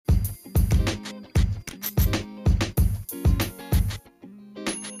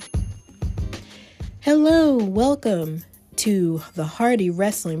Hello, welcome to the Hardy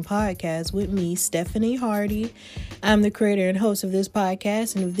Wrestling Podcast with me, Stephanie Hardy. I'm the creator and host of this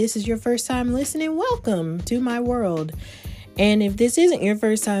podcast, and if this is your first time listening, welcome to my world. And if this isn't your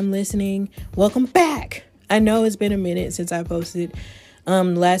first time listening, welcome back. I know it's been a minute since I posted the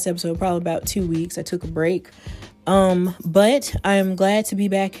last episode, probably about 2 weeks. I took a break. But I'm glad to be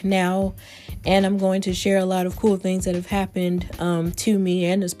back now, and I'm going to share a lot of cool things that have happened to me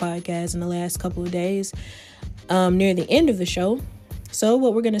and this podcast in the last couple of days near the end of the show. So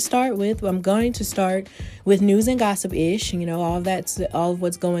what we're going to start with, I'm going to start with news and gossip-ish, all of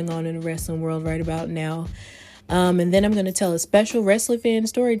what's going on in the wrestling world right about now. And then I'm going to tell a special wrestling fan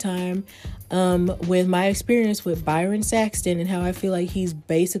story time with my experience with Byron Saxton and how I feel like he's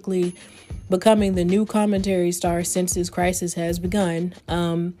basically becoming the new commentary star since this crisis has begun.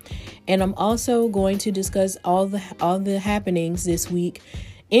 And I'm also going to discuss all the happenings this week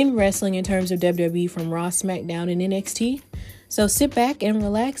in wrestling in terms of WWE from Raw, SmackDown, and NXT. So sit back and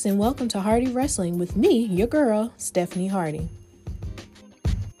relax and welcome to Hardy Wrestling with me, your girl, Stephanie Hardy.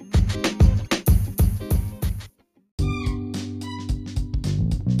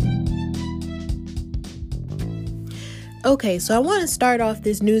 Okay, so I want to start off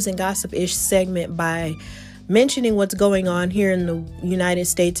this news and gossip-ish segment by mentioning what's going on here in the United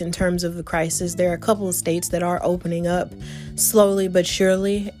States in terms of the crisis. There are a couple of states that are opening up slowly but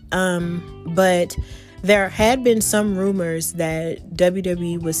surely, but there had been some rumors that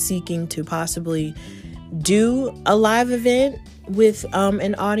WWE was seeking to possibly do a live event with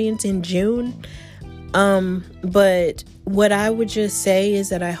an audience in June. But what I would just say is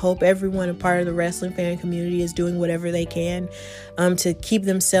that I hope everyone a part of the wrestling fan community is doing whatever they can to keep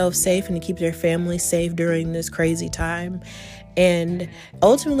themselves safe and to keep their families safe during this crazy time. And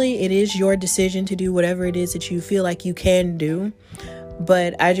ultimately, it is your decision to do whatever it is that you feel like you can do.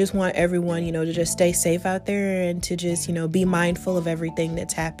 But I just want everyone, to just stay safe out there and to just, be mindful of everything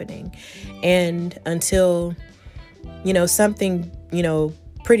that's happening. And until, something,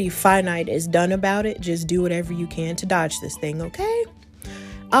 pretty finite is done about it, just do whatever you can to dodge this thing, okay?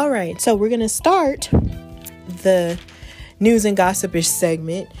 All right, so we're going to start the news and gossip-ish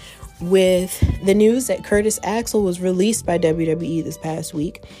segment with the news that Curtis Axel was released by WWE this past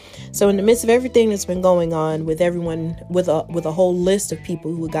week. So in the midst of everything that's been going on with everyone, with a whole list of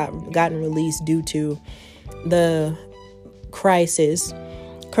people who gotten released due to the crisis,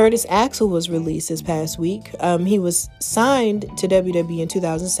 Curtis Axel was released this past week. He was signed to WWE in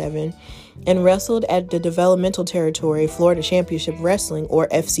 2007 and wrestled at the developmental territory Florida Championship Wrestling, or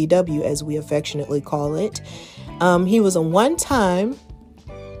FCW as we affectionately call it. He was a one-time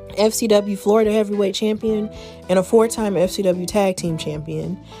FCW Florida Heavyweight Champion and a four-time FCW Tag Team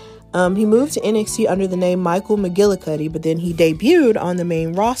Champion. He moved to NXT under the name Michael McGillicuddy, but then he debuted on the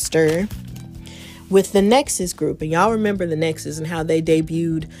main roster with the Nexus group. And y'all remember the Nexus and how they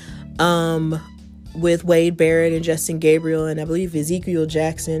debuted with Wade Barrett and Justin Gabriel and I believe Ezekiel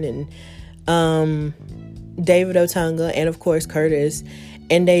Jackson and David Otunga and of course Curtis.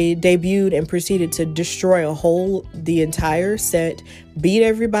 And they debuted and proceeded to destroy the entire set, beat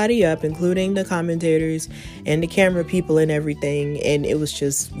everybody up, including the commentators and the camera people and everything. And it was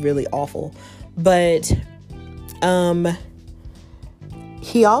just really awful. But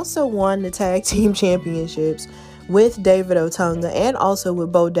he also won the tag team championships with David Otunga and also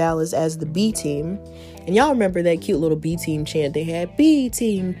with Bo Dallas as the B team. And y'all remember that cute little B team chant they had? B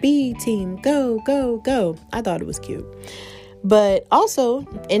team, go, go, go. I thought it was cute. But also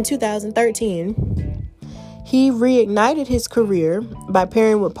in 2013, he reignited his career by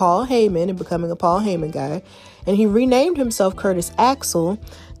pairing with Paul Heyman and becoming a Paul Heyman guy. And he renamed himself Curtis Axel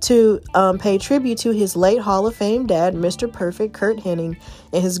to pay tribute to his late Hall of Fame dad, Mr. Perfect, Curt Hennig,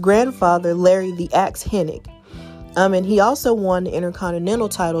 and his grandfather, Larry the Axe Hennig. And he also won the Intercontinental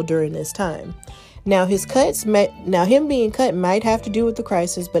title during this time. Now, him being cut might have to do with the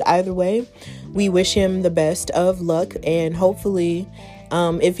crisis, but either way, we wish him the best of luck, and hopefully,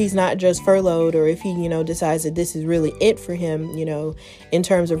 if he's not just furloughed or if he, decides that this is really it for him, in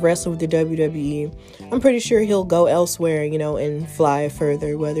terms of wrestling with the WWE, I'm pretty sure he'll go elsewhere, and fly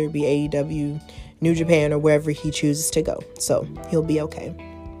further, whether it be AEW, New Japan, or wherever he chooses to go. So he'll be okay.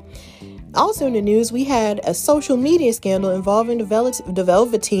 Also in the news, we had a social media scandal involving the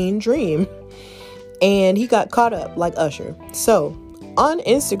Velveteen Dream, and he got caught up like Usher. So on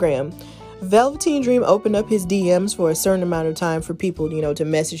Instagram, Velveteen Dream opened up his DMs for a certain amount of time for people, to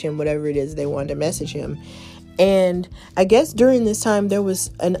message him whatever it is they wanted to message him. And I guess during this time, there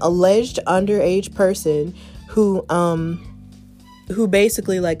was an alleged underage person who who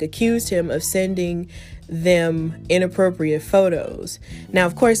basically like accused him of sending them inappropriate photos. Now,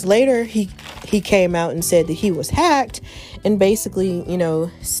 of course, later he came out and said that he was hacked and basically,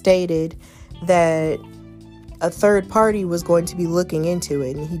 stated that a third party was going to be looking into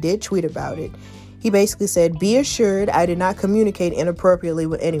it, and he did tweet about it. He basically said, "Be assured I did not communicate inappropriately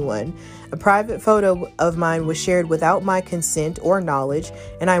with anyone. A private photo of mine was shared without my consent or knowledge,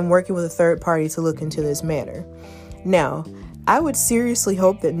 and I'm working with a third party to look into this matter." Now, I would seriously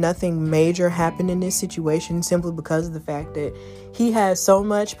hope that nothing major happened in this situation, simply because of the fact that he has so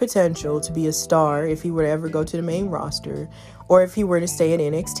much potential to be a star if he were to ever go to the main roster, or if he were to stay in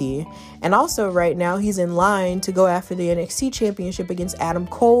NXT. And also right now he's in line to go after the NXT championship against Adam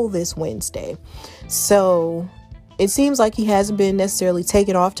Cole this Wednesday. So it seems like he hasn't been necessarily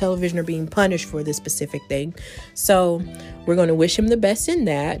taken off television or being punished for this specific thing. So we're going to wish him the best in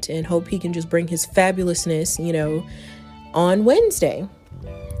that and hope he can just bring his fabulousness, on Wednesday.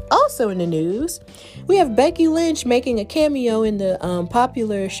 Also in the news, we have Becky Lynch making a cameo in the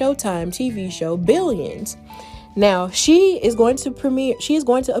popular Showtime TV show Billions. Now, she is going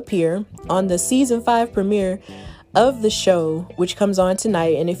to appear on the season 5 premiere of the show, which comes on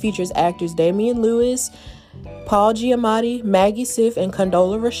tonight, and it features actors Damian Lewis, Paul Giamatti, Maggie Siff, and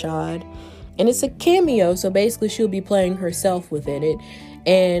Condola Rashad. And it's a cameo, so basically she'll be playing herself within it.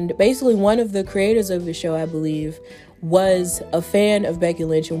 And basically one of the creators of the show, I believe, was a fan of Becky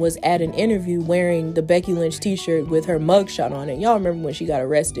Lynch and was at an interview wearing the Becky Lynch t-shirt with her mugshot on it. Y'all remember when she got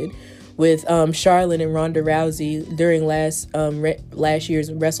arrested with Charlotte and Ronda Rousey during last year's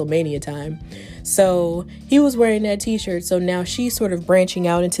WrestleMania time. So he was wearing that t-shirt. So now she's sort of branching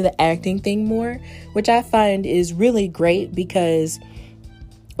out into the acting thing more, which I find is really great, because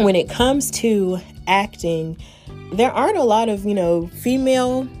when it comes to acting, there aren't a lot of,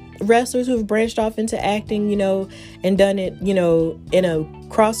 female wrestlers who have branched off into acting, and done it, in a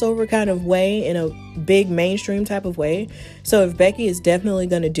crossover kind of way, in a big mainstream type of way. So if Becky is definitely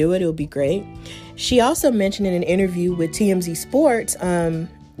going to do it, it'll be great. She also mentioned in an interview with TMZ Sports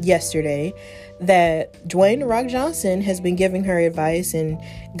yesterday that Dwayne "The Rock" Johnson has been giving her advice and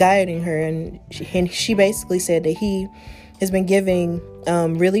guiding her, and she basically said that he has been giving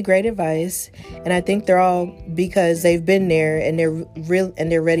really great advice, and I think they're all because they've been there and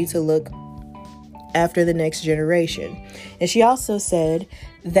they're ready to look after the next generation. And she also said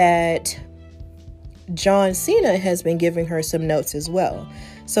that John Cena has been giving her some notes as well.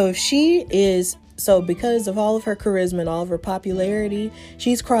 So because of all of her charisma and all of her popularity,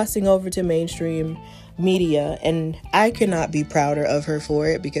 she's crossing over to mainstream media, and I cannot be prouder of her for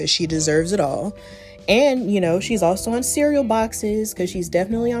it, because she deserves it all. And, she's also on cereal boxes, because she's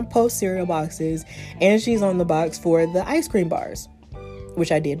definitely on Post cereal boxes, and she's on the box for the ice cream bars,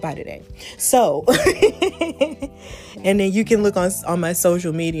 which I did buy today. So, and then you can look on my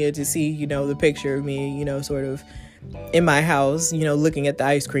social media to see, the picture of me, sort of in my house, looking at the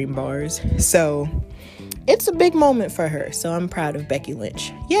ice cream bars. So it's a big moment for her. So I'm proud of Becky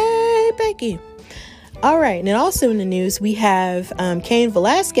Lynch. Yay, Becky. All right. And then also in the news, we have Cain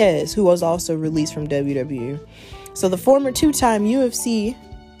Velasquez, who was also released from WWE. So the former 2-time UFC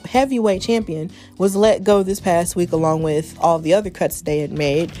heavyweight champion was let go this past week, along with all the other cuts they had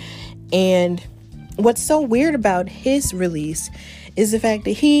made. And what's so weird about his release is the fact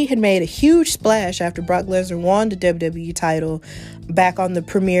that he had made a huge splash after Brock Lesnar won the WWE title back on the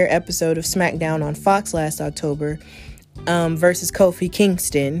premiere episode of SmackDown on Fox last October versus Kofi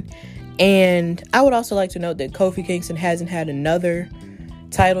Kingston. And I would also like to note that Kofi Kingston hasn't had another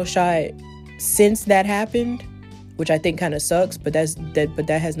title shot since that happened, which I think kind of sucks, but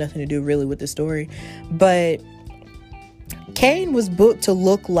that has nothing to do really with the story. But Cain was booked to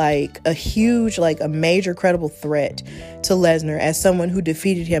look like a major credible threat to Lesnar as someone who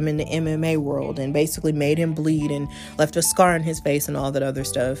defeated him in the MMA world and basically made him bleed and left a scar on his face and all that other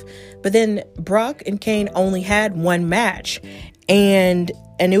stuff. But then Brock and Cain only had one match, and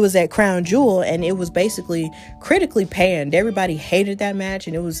it was at Crown Jewel, and it was basically critically panned. Everybody hated that match,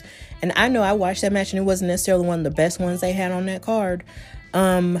 and I know I watched that match, and it wasn't necessarily one of the best ones they had on that card.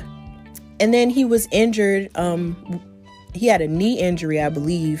 And then he was injured. He had a knee injury, I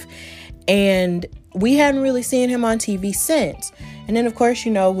believe, and we hadn't really seen him on TV since. And then, of course,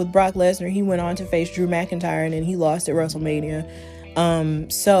 with Brock Lesnar, he went on to face Drew McIntyre, and then he lost at WrestleMania.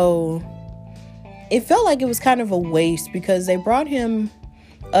 So it felt like it was kind of a waste, because they brought him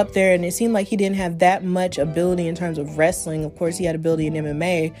up there, and it seemed like he didn't have that much ability in terms of wrestling. Of course, he had ability in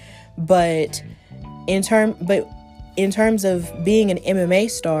MMA, but in terms of being an MMA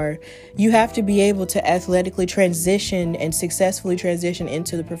star, you have to be able to athletically transition and successfully transition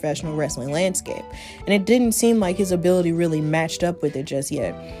into the professional wrestling landscape. And it didn't seem like his ability really matched up with it just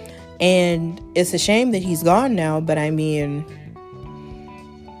yet. And it's a shame that he's gone now, but I mean,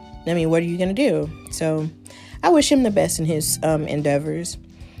 what are you going to do? So I wish him the best in his endeavors.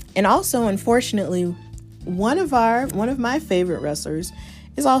 And also, unfortunately, one of my favorite wrestlers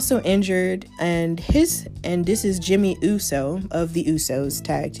is also injured, and this is Jimmy Uso of the Usos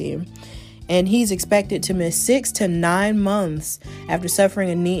tag team, and he's expected to miss 6 to 9 months after suffering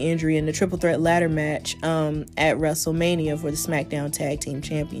a knee injury in the triple threat ladder match at WrestleMania for the SmackDown Tag Team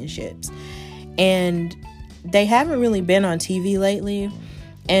Championships. And they haven't really been on TV lately,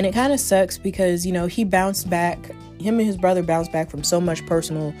 and it kind of sucks because, he bounced back. Him and his brother bounced back from so much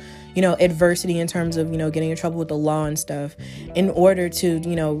personal adversity in terms of, getting in trouble with the law and stuff in order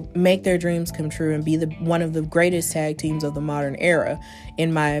to, make their dreams come true and be one of the greatest tag teams of the modern era,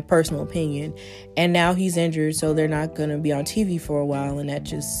 in my personal opinion. And now he's injured, so they're not going to be on TV for a while. And that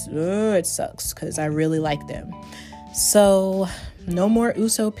just, it sucks because I really like them. So no more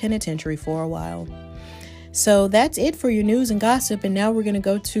Uso Penitentiary for a while. So that's it for your news and gossip. And now we're going to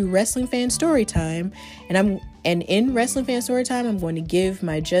go to Wrestling Fan Story Time. And in Wrestling Fan Story Time, I'm going to give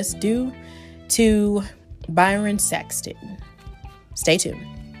my just due to Byron Saxton. Stay tuned.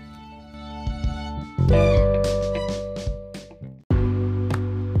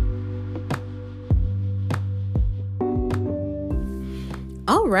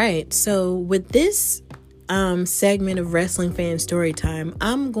 All right. So with this segment of Wrestling Fan Story Time,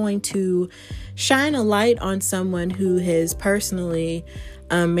 I'm going to shine a light on someone who has personally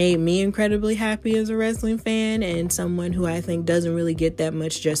made me incredibly happy as a wrestling fan, and someone who I think doesn't really get that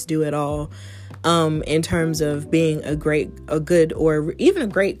much just due at all in terms of being a good, or even a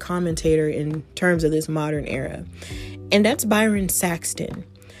great commentator in terms of this modern era. And that's Byron Saxton.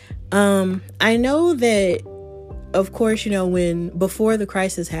 I know that, of course, before the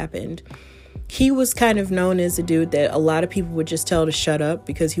crisis happened, he was kind of known as a dude that a lot of people would just tell to shut up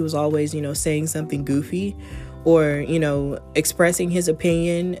because he was always, saying something goofy or, expressing his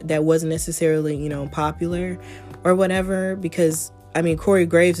opinion that wasn't necessarily, popular or whatever. Because, Corey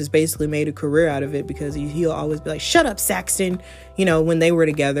Graves has basically made a career out of it because he'll always be like, shut up, Saxton, when they were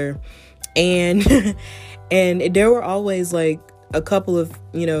together. And, and there were always like a couple of,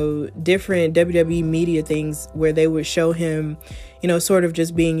 different WWE media things where they would show him, sort of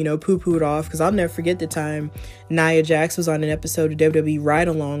just being, poo-pooed off. Because I'll never forget the time Nia Jax was on an episode of WWE Ride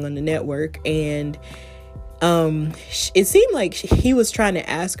Along on the network, and it seemed like he was trying to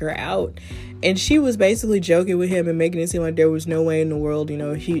ask her out, and she was basically joking with him and making it seem like there was no way in the world,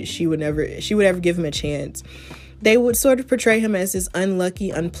 she would ever give him a chance. They would sort of portray him as this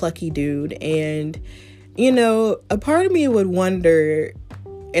unlucky, unplucky dude, and a part of me would wonder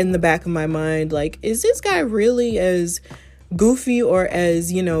in the back of my mind, like, is this guy really as goofy or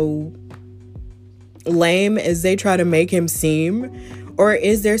as, lame as they try to make him seem? Or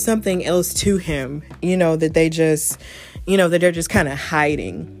is there something else to him, that they just, that they're just kind of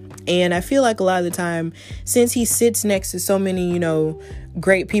hiding? And I feel like a lot of the time, since he sits next to so many,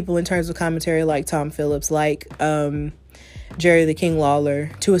 great people in terms of commentary, like Tom Phillips, like Jerry the King Lawler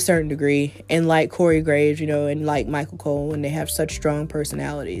to a certain degree, and like Corey Graves, and like Michael Cole, and they have such strong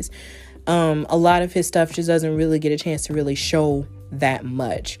personalities. A lot of his stuff just doesn't really get a chance to really show that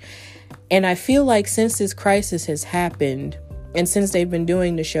much. And I feel like since this crisis has happened, and since they've been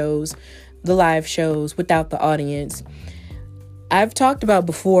doing the live shows without the audience, I've talked about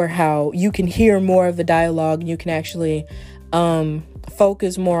before how you can hear more of the dialogue, and you can actually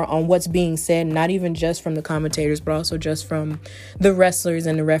focus more on what's being said, not even just from the commentators, but also just from the wrestlers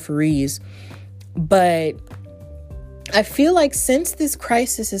and the referees. But I feel like since this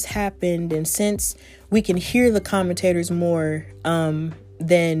crisis has happened, and since we can hear the commentators more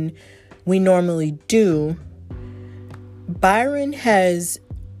than we normally do, Byron has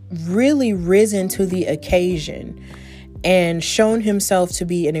really risen to the occasion and shown himself to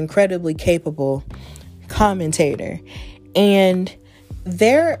be an incredibly capable commentator. And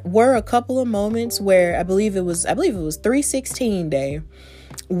there were a couple of moments where I believe it was 316 Day,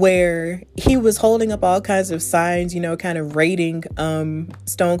 where he was holding up all kinds of signs, kind of rating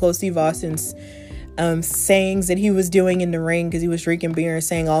Stone Cold Steve Austin's sayings that he was doing in the ring because he was drinking beer and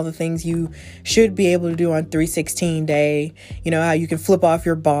saying all the things you should be able to do on 316 day. You know, how you can flip off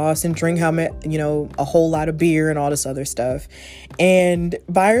your boss and drink a whole lot of beer and all this other stuff. And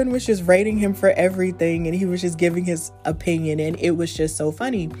Byron was just rating him for everything, and he was just giving his opinion, and it was just so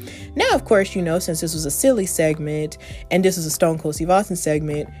funny. Now, of course, you know, since this was a silly segment and this is a Stone Cold Steve Austin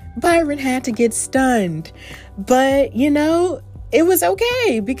segment, Byron had to get stunned. But, you know, it was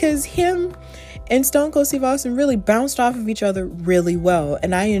okay because him and Stone Cold Steve Austin really bounced off of each other really well.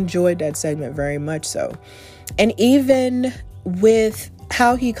 And I enjoyed that segment very much so. And even with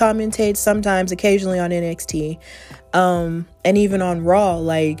how he commentates sometimes, occasionally on NXT, and even on Raw,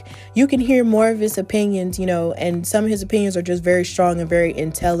 like, you can hear more of his opinions, you know, and some of his opinions are just very strong and very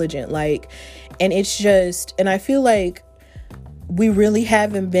intelligent. Like, and it's just, and I feel like we really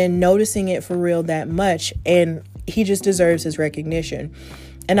haven't been noticing it for real that much. And he just deserves his recognition.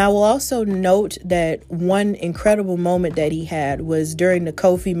 And I will also note that one incredible moment that he had was during the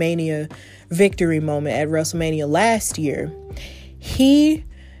Kofi Mania victory moment at WrestleMania last year. He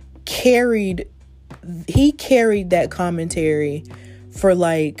carried that commentary for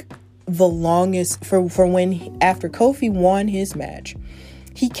like the longest, for when, after Kofi won his match,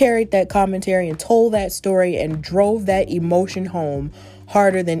 he carried that commentary and told that story and drove that emotion home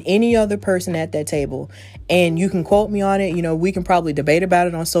harder than any other person at that table. And you can quote me on it. You know, we can probably debate about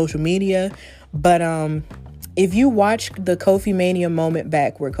it on social media. But if you watch the Kofi Mania moment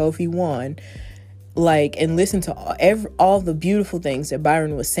back where Kofi won, like, and listen to all the beautiful things that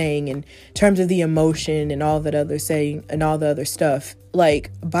Byron was saying in terms of the emotion and all that other saying and all the other stuff, like,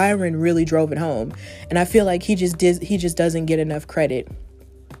 Byron really drove it home. And I feel like he just doesn't get enough credit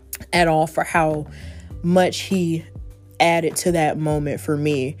at all for how much he added to that moment for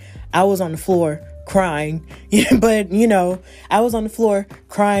me. I was on the floor crying, but, you know, I was on the floor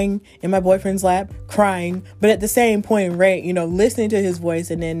crying in my boyfriend's lap, crying, but at the same point, right, you know, listening to his voice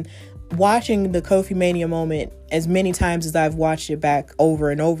and then watching the Kofi Mania moment as many times as I've watched it back over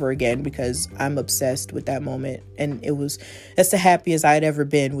and over again, because I'm obsessed with that moment. And that's the happiest I'd ever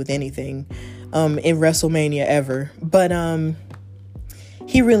been with anything in WrestleMania ever. But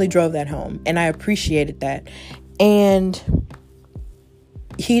he really drove that home, and I appreciated that. And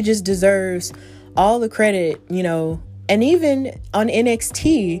he just deserves all the credit, you know. And even on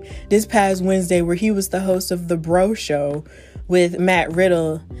NXT this past Wednesday, where he was the host of the Bro Show with Matt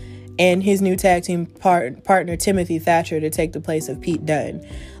Riddle and his new tag team partner Timothy Thatcher to take the place of Pete Dunne.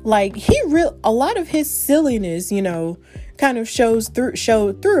 Like, a lot of his silliness, you know, kind of showed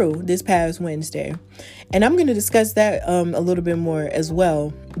through this past Wednesday. And I'm going to discuss that a little bit more as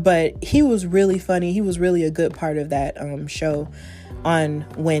well. But he was really funny. He was really a good part of that show on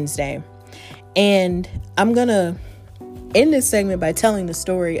Wednesday. And I'm going to end this segment by telling the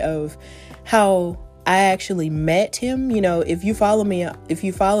story of how I actually met him. You know, if you follow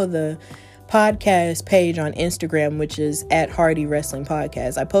the podcast page on Instagram, which is @Hardy Wrestling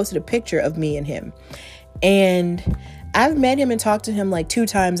Podcast, I posted a picture of me and him. And I've met him and talked to him like 2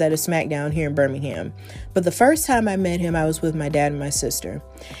 times at a SmackDown here in Birmingham. But the first time I met him, I was with my dad and my sister.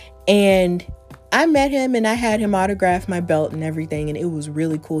 And I met him and I had him autograph my belt and everything. And it was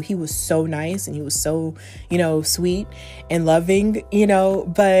really cool. He was so nice and he was so, you know, sweet and loving, you know.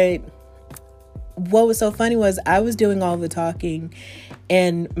 But what was so funny was I was doing all the talking,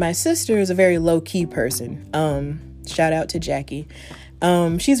 and my sister is a very low-key person. Shout out to Jackie.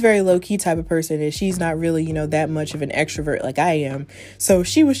 She's a very low-key type of person, and she's not really, you know, that much of an extrovert like I am. So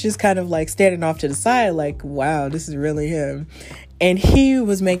she was just kind of like standing off to the side like, wow, this is really him. And he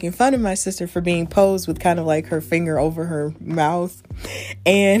was making fun of my sister for being posed with kind of like her finger over her mouth.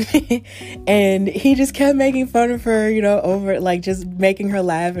 And and he just kept making fun of her, you know, over like just making her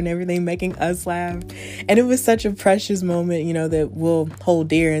laugh and everything, making us laugh. And it was such a precious moment, you know, that we'll hold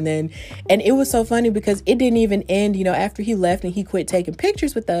dear. And it was so funny because it didn't even end, you know, after he left and he quit taking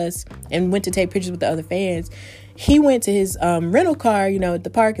pictures with us and went to take pictures with the other fans. He went to his rental car, you know, at the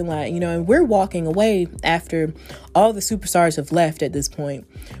parking lot, you know, and we're walking away after all the superstars have left at this point.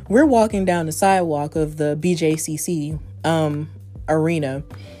 We're walking down the sidewalk of the BJCC arena,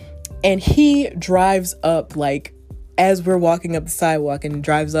 and he drives up, like, as we're walking up the sidewalk, and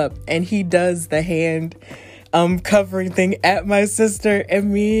drives up, and he does the hand covering thing at my sister,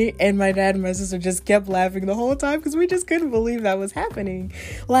 and me and my dad and my sister just kept laughing the whole time because we just couldn't believe that was happening.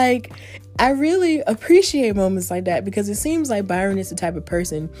 Like, I really appreciate moments like that because it seems like Byron is the type of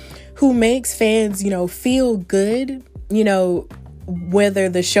person who makes fans, you know, feel good, you know, whether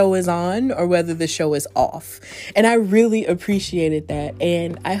the show is on or whether the show is off. And I really appreciated that.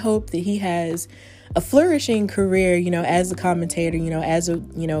 And I hope that he has a flourishing career, as a commentator, as a,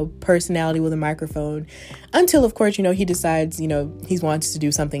 personality with a microphone, until, of course, he decides, he wants to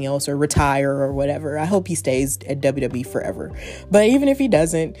do something else or retire or whatever. I hope he stays at WWE forever. But even if he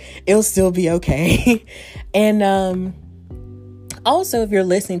doesn't, it'll still be okay. And, also, if you're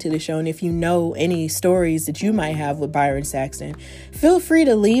listening to the show and if you know any stories that you might have with Byron Saxton, feel free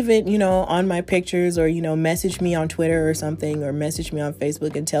to leave it, on my pictures, or, message me on Twitter or something, or message me on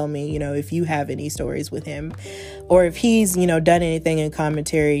Facebook and tell me, if you have any stories with him, or if he's, done anything in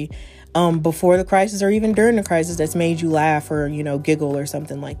commentary before the crisis or even during the crisis that's made you laugh or, giggle or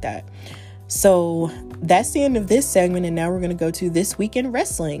something like that. So that's the end of this segment. And now we're going to go to This Week in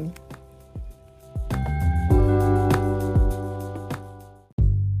Wrestling.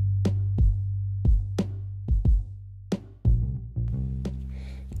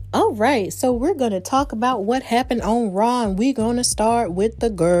 All right, so we're going to talk about what happened on Raw, and we're going to start with the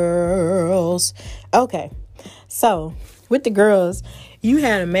girls. Okay, so with the girls, you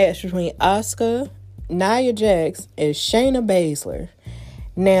had a match between Asuka, Nia Jax, and Shayna Baszler.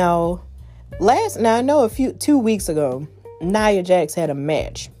 Now I know 2 weeks ago, Nia Jax had a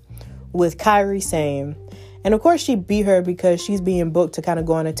match with Kairi Sane. And of course, she beat her because she's being booked to kind of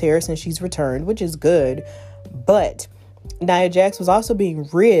go on a tear since she's returned, which is good. But Nia Jax was also being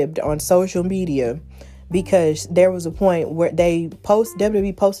ribbed on social media because there was a point where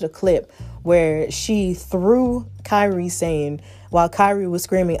WWE posted a clip where she threw Kairi Sane while Kairi was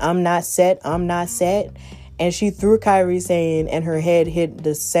screaming, "I'm not set, I'm not set." And she threw Kairi Sane and her head hit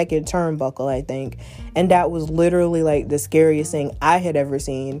the second turnbuckle, I think. And that was literally like the scariest thing I had ever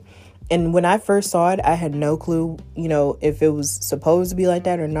seen. And when I first saw it, I had no clue, if it was supposed to be like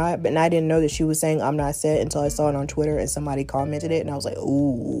that or not. But I didn't know that she was saying, "I'm not set," until I saw it on Twitter and somebody commented it. And I was like,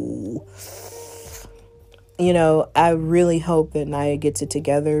 ooh. I really hope that Nia gets it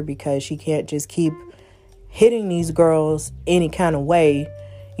together, because she can't just keep hitting these girls any kind of way,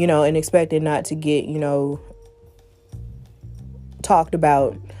 and expecting not to get, talked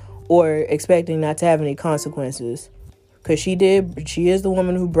about, or expecting not to have any consequences. Because she is the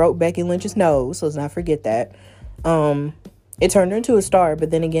woman who broke Becky Lynch's nose, so let's not forget that. It turned her into a star, but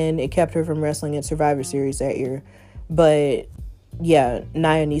then again, it kept her from wrestling at Survivor Series that year. But yeah,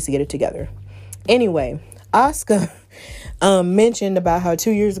 Nia needs to get it together. Anyway, Asuka mentioned about how 2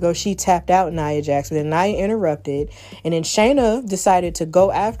 years ago she tapped out Nia Jax, but then Nia interrupted, and then Shayna decided to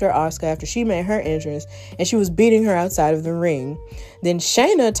go after Asuka after she made her entrance, and she was beating her outside of the ring. Then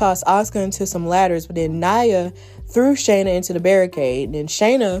Shayna tossed Asuka into some ladders, but then Nia threw Shayna into the barricade. And then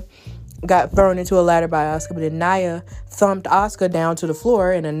Shayna got thrown into a ladder by Asuka, but then Nia thumped Asuka down to the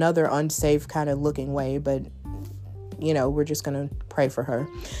floor in another unsafe kind of looking way, but we're just gonna pray for her.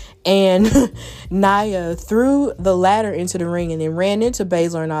 And Nia threw the ladder into the ring and then ran into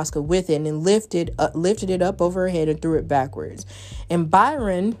Baszler and Asuka with it, and then lifted it up over her head and threw it backwards. And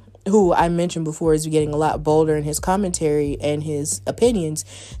Byron, who I mentioned before is getting a lot bolder in his commentary and his opinions,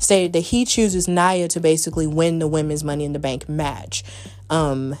 stated that he chooses Nia to basically win the Women's Money in the Bank match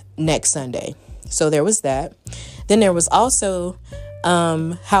next Sunday. So there was that. Then there was also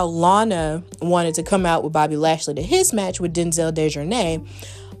how Lana wanted to come out with Bobby Lashley to his match with Denzel Desjardins,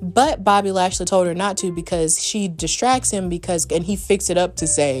 but Bobby Lashley told her not to because she distracts him, and he fixed it up to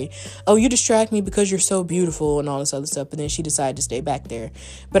say, "Oh, you distract me because you're so beautiful," and all this other stuff. But then she decided to stay back there.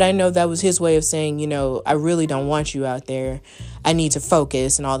 But I know that was his way of saying, I really don't want you out there. I need to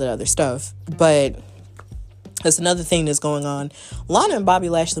focus and all that other stuff. But that's another thing that's going on. Lana and Bobby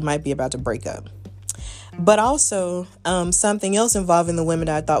Lashley might be about to break up. But also, something else involving the women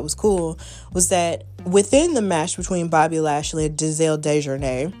that I thought was cool was that within the match between Bobby Lashley and Denzel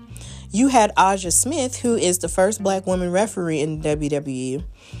Desjardins, you had Aja Smith, who is the first black woman referee in WWE,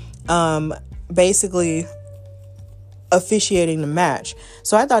 basically officiating the match.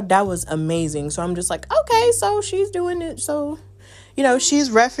 So I thought that was amazing. So I'm just like, okay, so she's doing it. So, she's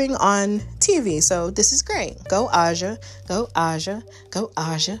reffing on TV. So this is great. Go Aja, go Aja, go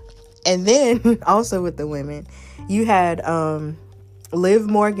Aja. And then also with the women, you had Liv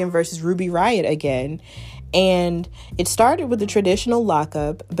Morgan versus Ruby Riott again. And it started with the traditional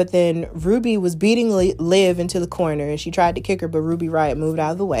lockup, but then Ruby was beating Liv into the corner, and she tried to kick her, but Ruby Riott moved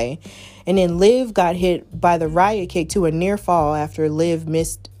out of the way. And then Liv got hit by the Riott kick to a near fall after Liv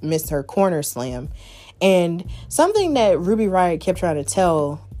missed her corner slam. And something that Ruby Riott kept trying to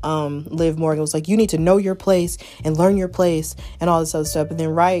tell Liv Morgan was like, you need to know your place and learn your place and all this other stuff. And then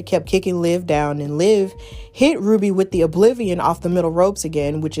Riott kept kicking Liv down, and Liv hit Ruby with the Oblivion off the middle ropes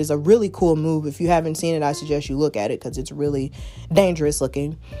again, which is a really cool move. If you haven't seen it, I suggest you look at it because it's really dangerous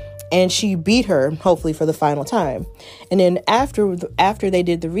looking. and she beat her, hopefully for the final time. And then after they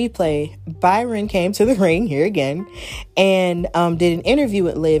did the replay, Byron came to the ring here again and did an interview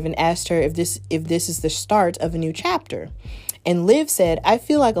with Liv and asked her if this is the start of a new chapter. And Liv said, "I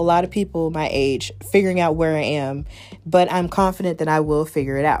feel like a lot of people my age figuring out where I am, but I'm confident that I will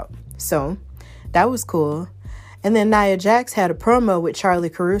figure it out." So that was cool. And then Nia Jax had a promo with Charlie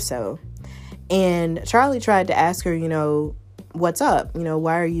Caruso. And Charlie tried to ask her, what's up?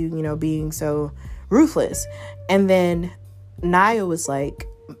 Why are you, being so ruthless? And then Nia was like,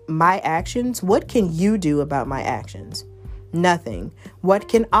 "My actions? What can you do about my actions? Nothing. What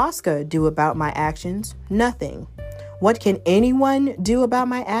can Asuka do about my actions? Nothing. What can anyone do about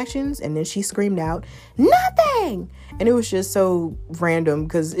my actions?" And then she screamed out, "Nothing!" And it was just so random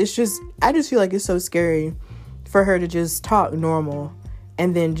because I just feel like it's so scary for her to just talk normal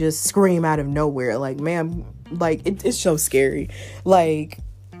and then just scream out of nowhere. Like, ma'am, like, it's so scary. Like,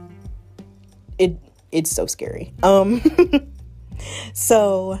 it's so scary.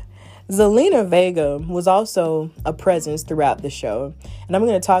 So Zelina Vega was also a presence throughout the show. And I'm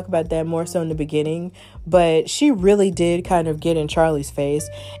going to talk about that more so in the beginning. But she really did kind of get in Charlie's face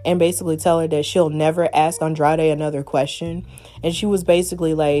and basically tell her that she'll never ask Andrade another question. And she was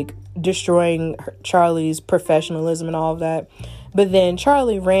basically like destroying Charlie's professionalism and all of that. But then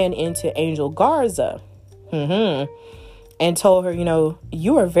Charlie ran into Angel Garza and told her,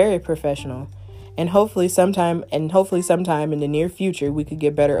 "You are very professional. And hopefully sometime in the near future, we could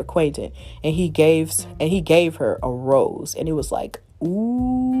get better acquainted." And he gave her a rose. And it was like,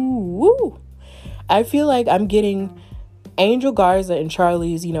 ooh. I feel like I'm getting Angel Garza and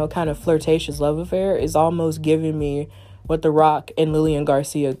Charlie's, kind of flirtatious love affair is almost giving me what The Rock and Lillian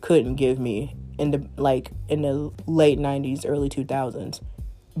Garcia couldn't give me in the late 90s, early 2000s.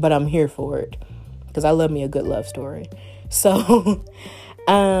 But I'm here for it because I love me a good love story. So,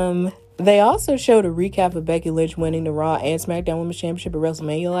 they also showed a recap of Becky Lynch winning the Raw and SmackDown Women's Championship at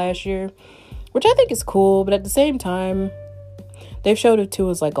WrestleMania last year, which I think is cool, but at the same time, they've showed it to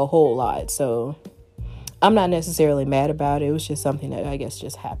us like a whole lot, so I'm not necessarily mad about it. It was just something that I guess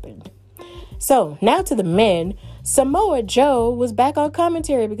just happened. So, now to the men. Samoa Joe was back on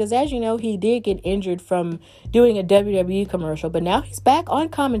commentary because, as you know, he did get injured from doing a WWE commercial, but now he's back on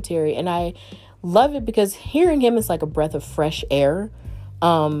commentary, and I love it because hearing him is like a breath of fresh air.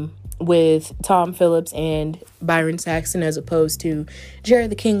 With Tom Phillips and Byron Saxton as opposed to Jerry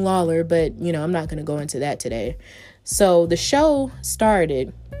the King Lawler. But, I'm not going to go into that today. So the show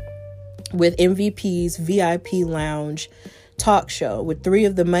started with MVP's VIP Lounge talk show with 3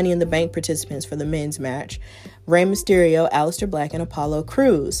 of the Money in the Bank participants for the men's match: Rey Mysterio, Aleister Black, and Apollo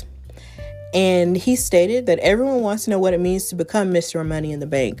Crews. And he stated that everyone wants to know what it means to become Mr. Money in the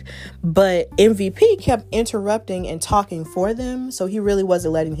Bank. But MVP kept interrupting and talking for them, so he really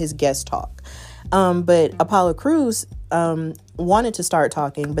wasn't letting his guests talk. But Apollo Crews wanted to start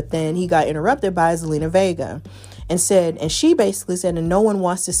talking, but then he got interrupted by Zelina Vega. And she basically said that no one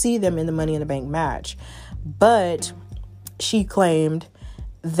wants to see them in the Money in the Bank match. But she claimed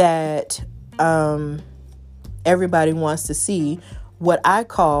that everybody wants to see what I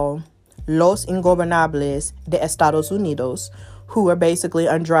call Los Ingobernables de Estados Unidos, who are basically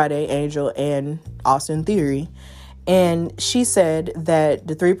Andrade, Angel, and Austin Theory. And she said that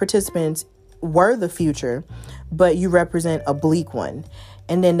the 3 participants were the future, but you represent a bleak one.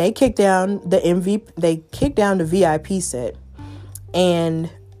 And then they kicked down the VIP set, and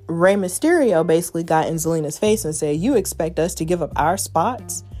Rey Mysterio basically got in Zelina's face and said, "You expect us to give up our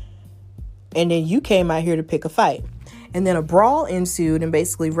spots? And then you came out here to pick a fight." And then a brawl ensued, and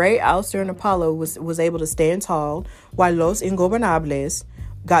basically Rey, Aleister, and Apollo was able to stand tall while Los Ingobernables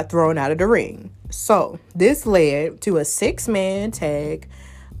got thrown out of the ring. So this led to a 6-man tag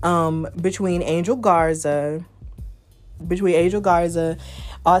between Angel Garza,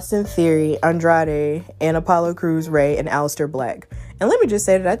 Austin Theory, Andrade, and Apollo Crews, Rey, and Aleister Black. And let me just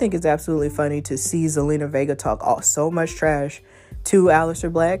say that I think it's absolutely funny to see Zelina Vega talk so much trash to Aleister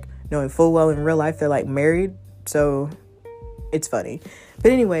Black, knowing full well in real life they're like married. So it's funny.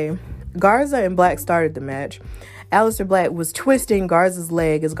 But anyway, Garza and Black started the match. Aleister Black was twisting Garza's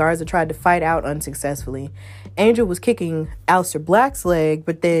leg as Garza tried to fight out unsuccessfully. Angel was kicking Aleister Black's leg,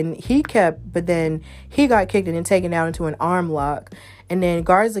 but then he got kicked and then taken out into an arm lock. And then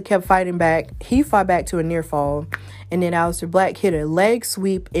Garza kept fighting back. He fought back to a near fall. And then Aleister Black hit a leg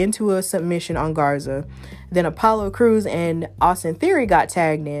sweep into a submission on Garza. Then Apollo Crews and Austin Theory got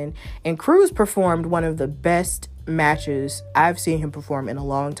tagged in. And Crews performed one of the best matches I've seen him perform in a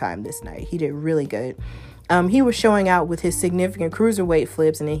long time this night. He did really good. He was showing out with his significant cruiserweight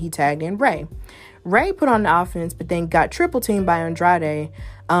flips, and then he tagged in Rey. Rey put on the offense, but then got triple teamed by Andrade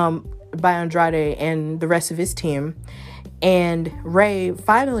and the rest of his team. And Rey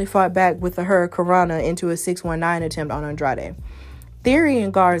finally fought back with the Hurricanrana into a 619 attempt on Andrade. Theory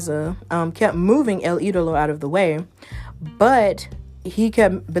and Garza kept moving El Idolo out of the way, but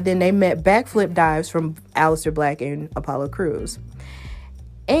then they met backflip dives from Aleister Black and Apollo Crews.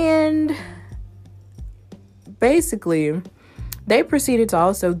 And basically, they proceeded to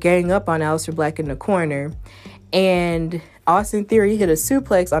also gang up on Aleister Black in the corner, and Austin Theory hit a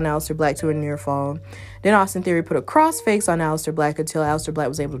suplex on Aleister Black to a near fall. Then Austin Theory put a crossface on Aleister Black until Aleister Black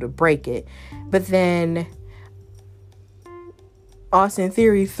was able to break it. But then Austin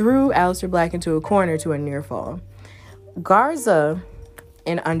Theory threw Aleister Black into a corner to a near fall. Garza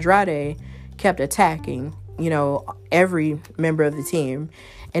and Andrade kept attacking, every member of the team.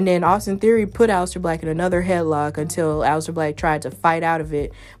 And then Austin Theory put Aleister Black in another headlock until Aleister Black tried to fight out of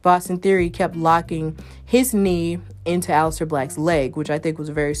it. But Austin Theory kept locking his knee into Aleister Black's leg, which I think was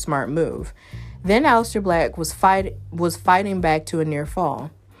a very smart move. Then Aleister Black was fighting back to a near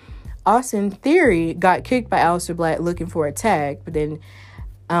fall. Austin Theory got kicked by Aleister Black looking for a tag, but then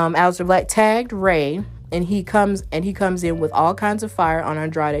Aleister Black tagged Rey, and he comes in with all kinds of fire on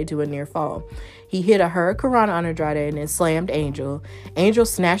Andrade to a near fall. He hit a Hurricanrana on Andrade and then slammed Angel. Angel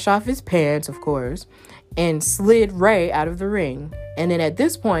snatched off his pants, of course, and slid Rey out of the ring. And then at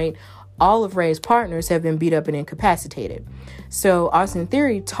this point, all of Rey's partners have been beat up and incapacitated. So Austin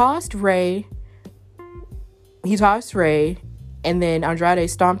Theory tossed Rey, and then Andrade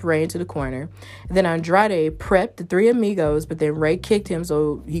stomped Rey into the corner. And then Andrade prepped the three amigos, but then Rey kicked him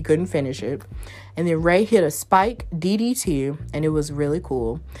so he couldn't finish it. And then Rey hit a spike DDT, and it was really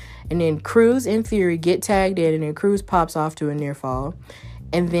cool. And then Crews and Theory get tagged in, and then Crews pops off to a near fall.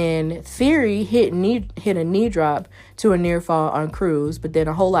 And then Theory hit a knee drop to a near fall on Crews, but then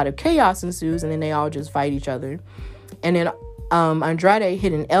a whole lot of chaos ensues, and then they all just fight each other. And then Andrade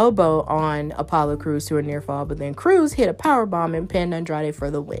hit an elbow on Apollo Crews to a near fall, but then Crews hit a powerbomb and pinned Andrade for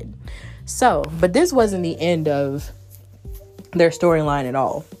the win. So, but this wasn't the end of their storyline at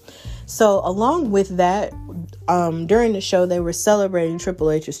all. So, along with that, during the show, they were celebrating Triple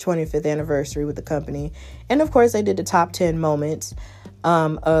H's 25th anniversary with the company. And, of course, they did the top 10 moments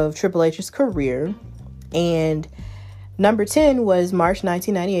of Triple H's career. And number 10 was March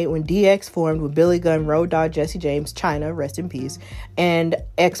 1998 when DX formed with Billy Gunn, Road Dogg, Jesse James, Chyna, rest in peace, and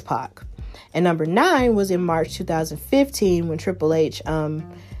X-Pac. And number 9 was in March 2015 when Triple H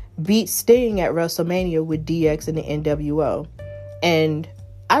beat Sting at WrestleMania with DX and the NWO. And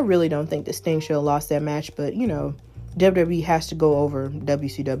I really don't think that Sting should have lost that match, but, WWE has to go over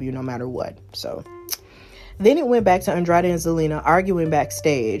WCW no matter what. So then it went back to Andrade and Zelina arguing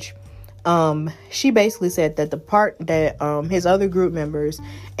backstage. She basically said that the part that his other group members,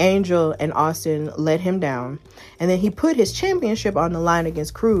 Angel and Austin, let him down. And then he put his championship on the line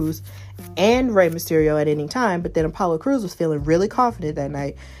against Crews and Rey Mysterio at any time. But then Apollo Crews was feeling really confident that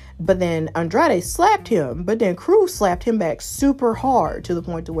night. But then Andrade slapped him. But then Crews slapped him back super hard to the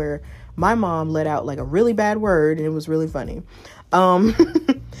point to where my mom let out like a really bad word. And it was really funny. And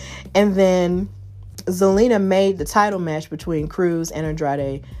then Zelina made the title match between Crews and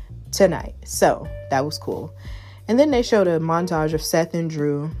Andrade tonight. So that was cool. And then they showed a montage of Seth and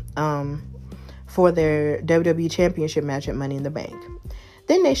Drew for their WWE Championship match at Money in the Bank.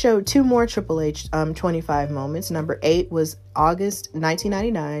 Then they showed 2 more Triple H 25 moments. Number 8 was August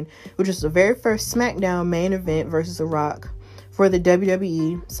 1999, which was the very first SmackDown main event versus The Rock for the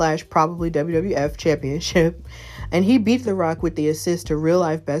WWE/probably WWF Championship. And he beat The Rock with the assist to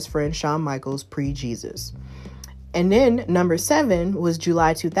real-life best friend Shawn Michaels pre-Jesus. And then number 7 was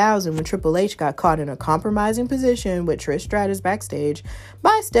July 2000 when Triple H got caught in a compromising position with Trish Stratus backstage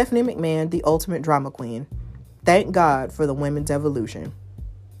by Stephanie McMahon, the ultimate drama queen. Thank God for the women's evolution.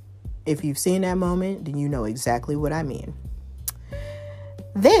 If you've seen that moment, then you know exactly what I mean.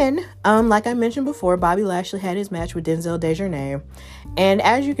 Then, like I mentioned before, Bobby Lashley had his match with Denzel Desjardins. And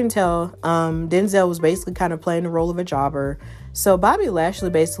as you can tell, Denzel was basically kind of playing the role of a jobber. So Bobby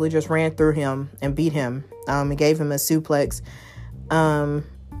Lashley basically just ran through him and beat him. And gave him a suplex, a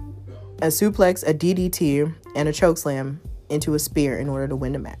DDT, and a chokeslam into a spear in order to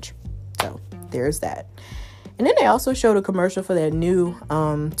win the match. So there's that. And then they also showed a commercial for that new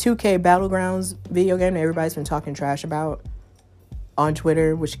 2K Battlegrounds video game that everybody's been talking trash about on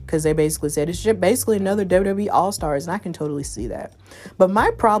Twitter, because they basically said it's just basically another WWE All-Stars, and I can totally see that. But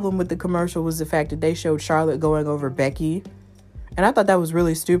my problem with the commercial was the fact that they showed Charlotte going over Becky And I thought that was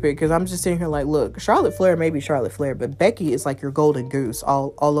really stupid because I'm just sitting here like, look, Charlotte Flair may be Charlotte Flair, but Becky is like your golden goose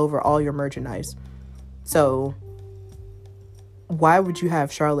all over all your merchandise. So why would you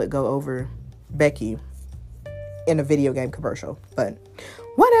have Charlotte go over Becky in a video game commercial? But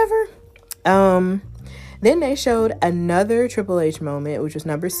whatever. Then they showed another Triple H moment, which was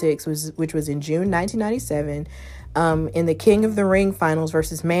number 6, which was in June 1997, in the King of the Ring finals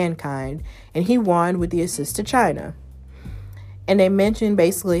versus Mankind, and he won with the assist to Chyna. And they mentioned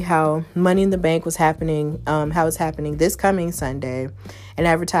basically how Money in the Bank was happening, how it's happening this coming Sunday, and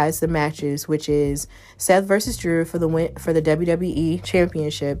advertised the matches, which is Seth versus Drew for the WWE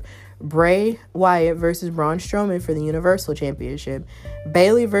Championship, Bray Wyatt versus Braun Strowman for the Universal Championship,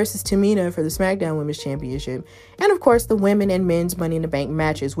 Bayley versus Tamina for the SmackDown Women's Championship, and of course the women and men's Money in the Bank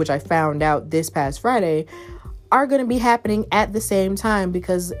matches, which I found out this past Friday are going to be happening at the same time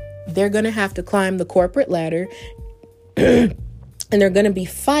because they're going to have to climb the corporate ladder and they're going to be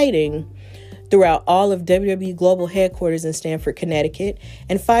fighting throughout all of WWE Global headquarters in Stamford, Connecticut,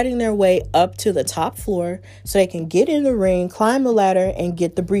 and fighting their way up to the top floor so they can get in the ring, climb the ladder, and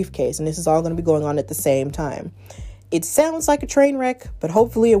get the briefcase. And this is all going to be going on at the same time. It sounds like a train wreck, but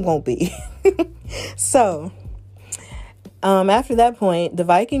hopefully it won't be. So, after that point, the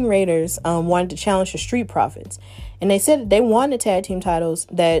Viking Raiders wanted to challenge the Street Profits. And they said that they won the tag team titles,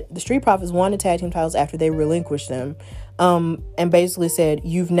 that the Street Profits won the tag team titles after they relinquished them. And basically said,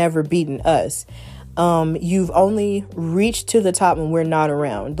 you've never beaten us. You've only reached to the top when we're not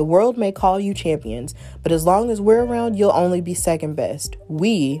around. The world may call you champions, but as long as we're around, you'll only be second best.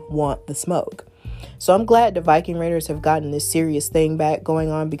 We want the smoke. So I'm glad the Viking Raiders have gotten this serious thing back going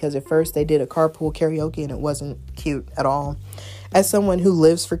on, because at first they did a carpool karaoke and it wasn't cute at all. As someone who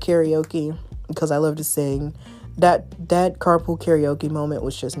lives for karaoke, because I love to sing, that carpool karaoke moment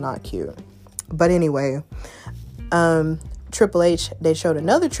was just not cute. But anyway, Triple H, they showed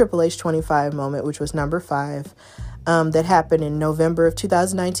another Triple H 25 moment, which was number 5, that happened in November of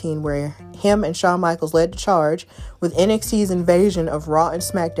 2019, where him and Shawn Michaels led the charge with NXT's invasion of Raw and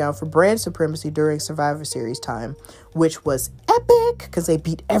SmackDown for brand supremacy during Survivor Series time, which was epic because they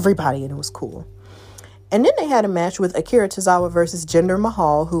beat everybody and it was cool. And then they had a match with Akira Tozawa versus Jinder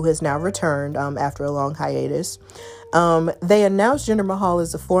Mahal, who has now returned after a long hiatus. They announced Jinder Mahal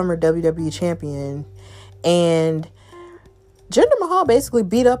as the former WWE champion, and Jinder Mahal basically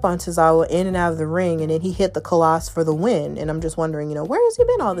beat up on Tozawa in and out of the ring, and then he hit the Colossus for the win. And I'm just wondering, where has he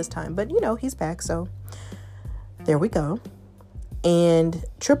been all this time? But, he's back, so there we go. And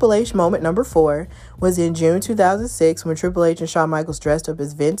Triple H moment number 4 was in June 2006 when Triple H and Shawn Michaels dressed up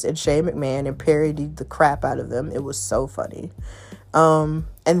as Vince and Shane McMahon and parodied the crap out of them. It was so funny. And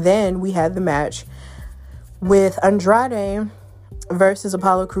then we had the match with Andrade versus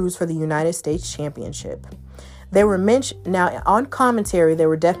Apollo Crews for the United States Championship. They were mentioned, now on commentary, they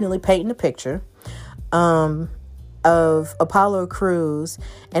were definitely painting a picture of Apollo Crews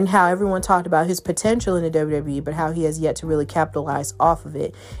and how everyone talked about his potential in the WWE, but how he has yet to really capitalize off of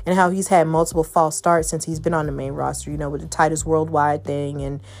it, and how he's had multiple false starts since he's been on the main roster, with the Titus Worldwide thing,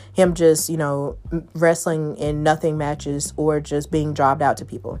 and him just, wrestling in nothing matches or just being jobbed out to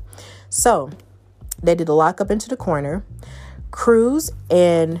people. So they did a lock up into the corner. Crews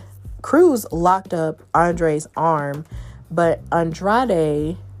locked up Andre's arm, but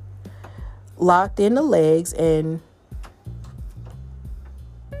Andrade locked in the legs,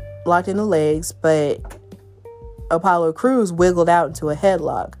 but Apollo Crews wiggled out into a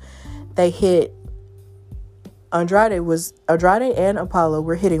headlock. They hit Andrade and Apollo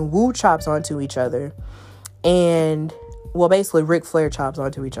were hitting woo chops onto each other, and basically Ric Flair chops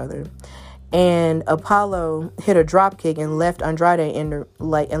onto each other. And Apollo hit a drop kick and left Andrade Andrade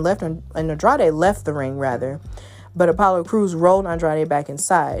left the ring rather, but Apollo Crews rolled Andrade back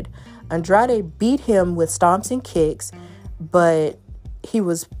inside. Andrade beat him with stomps and kicks, and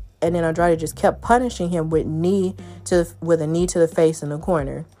then Andrade just kept punishing him with a knee to the face in the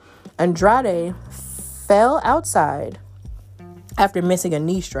corner. Andrade fell outside after missing a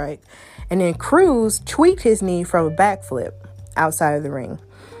knee strike, and then Crews tweaked his knee from a backflip outside of the ring.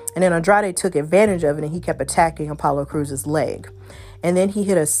 And then Andrade took advantage of it, and he kept attacking Apollo Crews' leg. And then he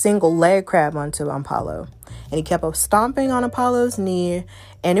hit a single leg crab onto Apollo. And he kept stomping on Apollo's knee,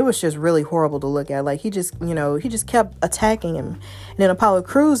 and it was just really horrible to look at. Like, he just kept attacking him. And then Apollo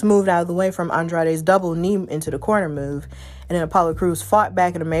Crews moved out of the way from Andrade's double knee into the corner move. And then Apollo Crews fought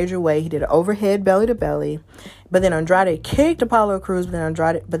back in a major way. He did an overhead belly to belly. But then Andrade kicked Apollo Crews,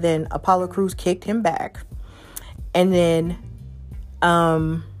 but then Apollo Crews kicked him back. And then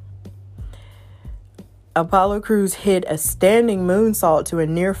Apollo Crews hit a standing moonsault to a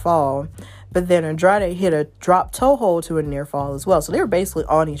near fall. But then Andrade hit a drop toe hold to a near fall as well. So they were basically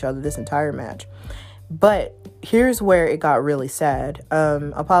on each other this entire match. But here's where it got really sad.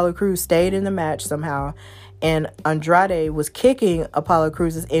 Apollo Crews stayed in the match somehow, and Andrade was kicking Apollo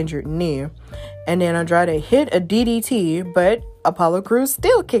Crews' injured knee. And then Andrade hit a DDT, but Apollo Crews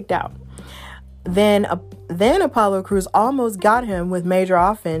still kicked out. Then Apollo Crews almost got him with major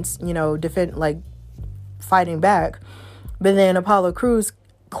offense, fighting back. But then Apollo Crews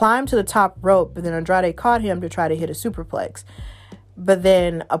climbed to the top rope, but then Andrade caught him to try to hit a superplex. But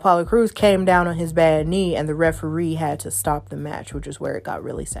then Apollo Crews came down on his bad knee, and the referee had to stop the match, which is where it got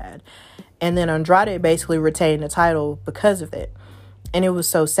really sad. And then Andrade basically retained the title because of it. And it was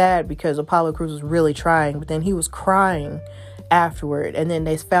so sad because Apollo Crews was really trying, but then he was crying afterward. And then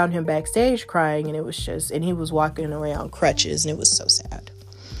they found him backstage crying, and he was walking around crutches, and it was so sad.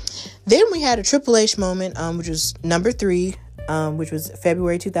 Then we had a Triple H moment, which was number 3, which was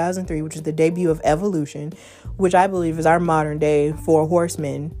February 2003, which is the debut of Evolution, which I believe is our modern day Four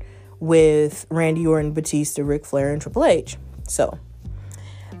Horsemen with Randy Orton, Batista, Ric Flair, and Triple H. So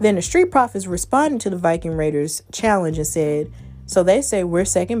then the Street Profits responded to the Viking Raiders challenge and said, so they say we're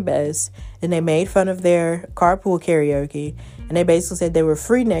second best, and they made fun of their carpool karaoke, and they basically said they were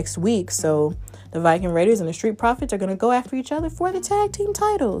free next week, so the Viking Raiders and the Street Profits are going to go after each other for the tag team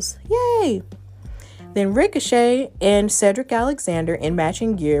titles. Yay! Then Ricochet and Cedric Alexander in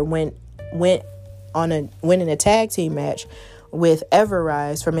matching gear went in a tag team match with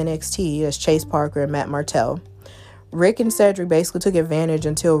Everrise from NXT as Chase Parker and Matt Martell. Rick and Cedric basically took advantage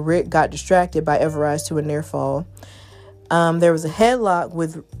until Rick got distracted by Everrise to a near fall. There was a headlock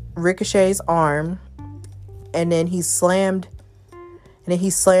with Ricochet's arm, and then he slammed it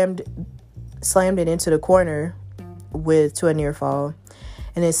into the corner to a near fall.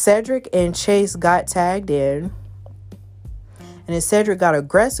 And then Cedric and Chase got tagged in. And then Cedric got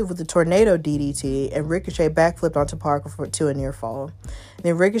aggressive with the tornado DDT, and Ricochet backflipped onto Parker to a near fall. And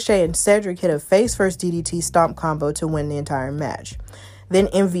then Ricochet and Cedric hit a face-first DDT stomp combo to win the entire match. Then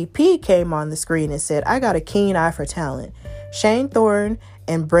MVP came on the screen and said, I got a keen eye for talent. Shane Thorne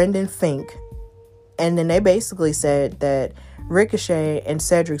and Brendan Fink. And then they basically said that Ricochet and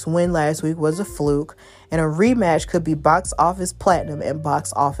Cedric's win last week was a fluke, and a rematch could be box office platinum and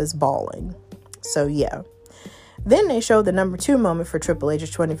box office balling. So yeah. Then they showed the number 2 moment for Triple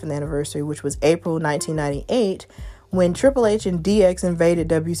H's 25th anniversary, which was April 1998, when Triple H and DX invaded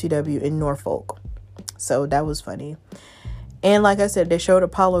WCW in Norfolk. So that was funny. And like I said, they showed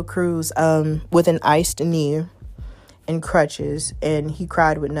Apollo Crews with an iced knee and crutches, and he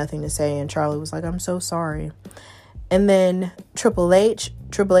cried with nothing to say, and Charlie was like, I'm so sorry. And then Triple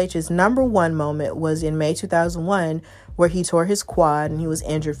H's number 1 moment was in May 2001, where he tore his quad and he was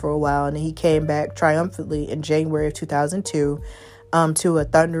injured for a while, and then he came back triumphantly in January of 2002 to a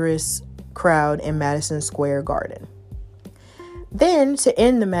thunderous crowd in Madison Square Garden. Then to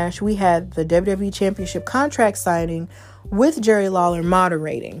end the match, we had the WWE Championship contract signing with Jerry Lawler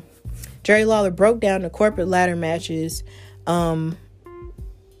moderating. Jerry Lawler broke down the corporate ladder matches and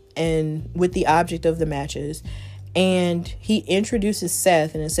with the object of the matches. And he introduces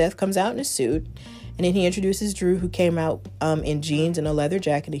Seth, and then Seth comes out in a suit. And then he introduces Drew, who came out in jeans and a leather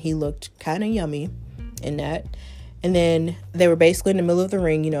jacket, and he looked kind of yummy in that. And then they were basically in the middle of the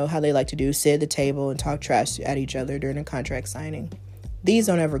ring, how they like to do, sit at the table and talk trash at each other during a contract signing. These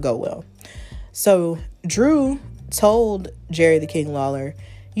don't ever go well. So Drew told Jerry the King Lawler,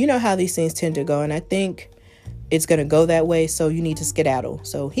 you know how these things tend to go, and I think it's going to go that way, so you need to skedaddle.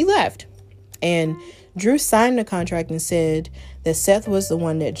 So he left. And Drew signed the contract and said that Seth was the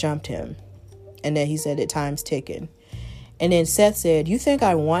one that jumped him, and that he said that time's ticking. And then Seth said, you think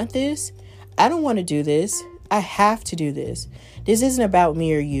I want this? I don't want to do this. I have to do this. This isn't about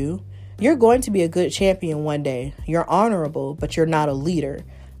me or you. You're going to be a good champion one day. You're honorable, but you're not a leader.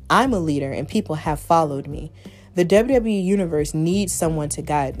 I'm a leader, and people have followed me. The WWE Universe needs someone to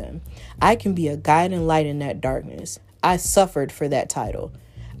guide them. I can be a guiding light in that darkness. I suffered for that title.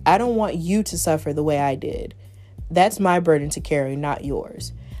 I don't want you to suffer the way I did. That's my burden to carry, not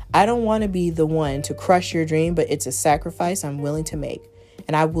yours. I don't want to be the one to crush your dream, but it's a sacrifice I'm willing to make,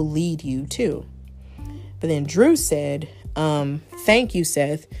 and I will lead you too. But then Drew said, thank you,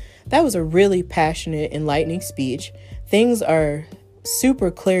 Seth. That was a really passionate, enlightening speech. Things are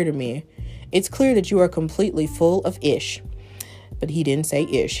super clear to me. It's clear that you are completely full of ish. But he didn't say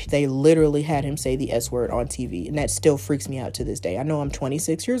ish. They literally had him say the S word on TV. And that still freaks me out to this day. I know I'm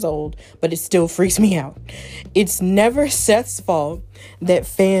 26 years old, but it still freaks me out. It's never Seth's fault that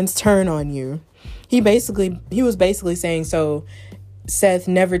fans turn on you. He was basically saying, so Seth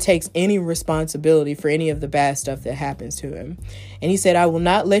never takes any responsibility for any of the bad stuff that happens to him. And he said, I will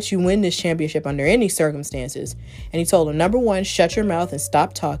not let you win this championship under any circumstances. And he told him, number one, shut your mouth and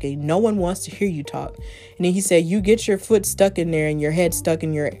stop talking. No one wants to hear you talk. And then he said, you get your foot stuck in there and your head stuck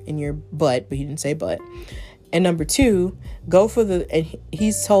in your butt, but he didn't say butt. And number two, go for the, and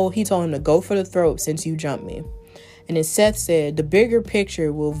he told him to go for the throat since you jumped me. And then Seth said, the bigger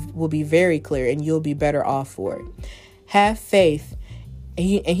picture will be very clear and you'll be better off for it. Have faith.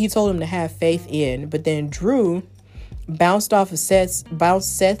 And he told him to have faith in, but then Drew bounced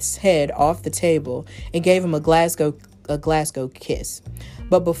Seth's head off the table and gave him a Glasgow kiss.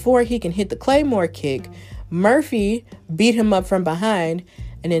 But before he can hit the Claymore kick, Murphy beat him up from behind,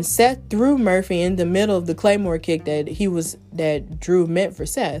 and then Seth threw Murphy in the middle of the Claymore kick that Drew meant for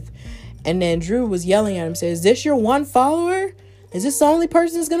Seth. And then Drew was yelling at him, said, is this your one follower? Is this the only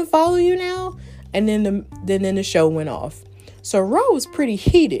person that's going to follow you now? And then the show went off. So Raw was pretty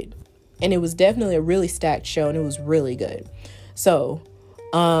heated, and it was definitely a really stacked show, and it was really good. So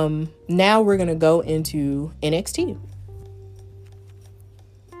now we're going to go into NXT.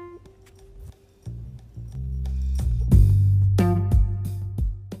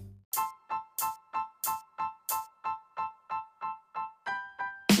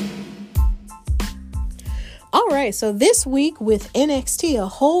 All right, so this week with NXT, a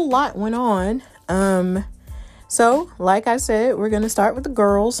whole lot went on. So, like I said, we're going to start with the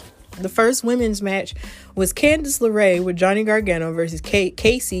girls. The first women's match was Candice LeRae with Johnny Gargano versus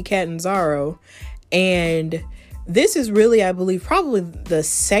Kacy Catanzaro. And this is really, I believe, probably the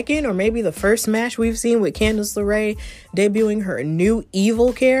second or maybe the first match we've seen with Candice LeRae debuting her new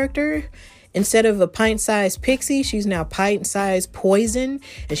evil character. Instead of a pint-sized pixie, she's now pint-sized poison,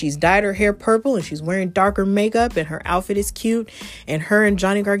 and she's dyed her hair purple, and she's wearing darker makeup, and her outfit is cute, and her and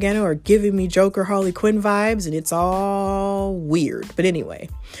Johnny Gargano are giving me Joker Harley Quinn vibes, and it's all weird. But anyway,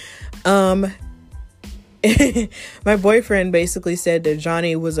 my boyfriend basically said that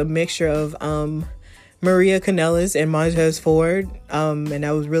Johnny was a mixture of Maria Kanellis and Montez Ford, and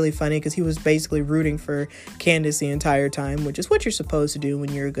that was really funny because he was basically rooting for Candice the entire time, which is what you're supposed to do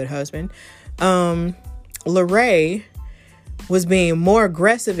when you're a good husband. LeRae was being more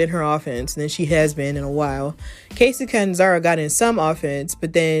aggressive in her offense than she has been in a while. Kacy Catanzaro got in some offense,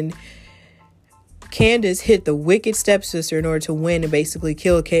 but then Candice hit the wicked stepsister in order to win and basically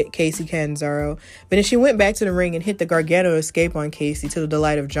kill Kacy Catanzaro. But then she went back to the ring and hit the Gargano escape on Kacy to the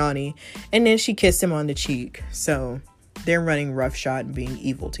delight of Johnny. And then she kissed him on the cheek. So they're running roughshod and being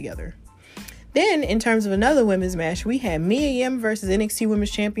evil together. Then, in terms of another women's match, we had Mia Yim versus NXT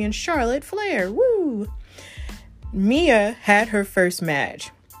Women's Champion Charlotte Flair. Woo! Mia had her first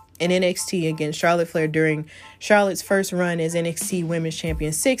match in NXT against Charlotte Flair during Charlotte's first run as NXT Women's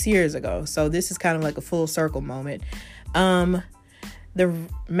Champion 6 years ago. So this is kind of like a full circle moment. The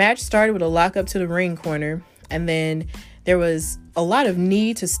match started with a lock up to the ring corner, and then there was a lot of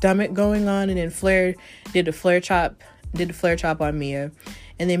knee to stomach going on, and then Flair did the Flair chop on Mia.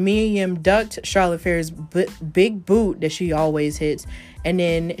 And then Mia Yim ducked Charlotte Flair's big boot that she always hits. And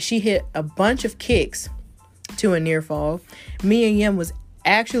then she hit a bunch of kicks to a near fall. Mia Yim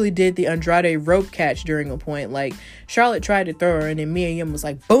actually did the Andrade rope catch during a point. Like, Charlotte tried to throw her, and then Mia Yim was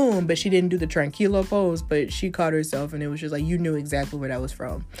like, boom, but she didn't do the tranquilo pose, but she caught herself, and it was just like, you knew exactly where that was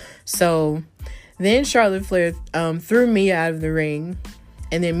from. So then Charlotte Flair threw Mia out of the ring,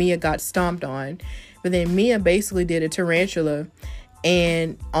 and then Mia got stomped on. But then Mia basically did a tarantula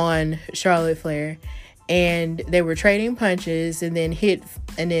and on Charlotte Flair, and they were trading punches, and then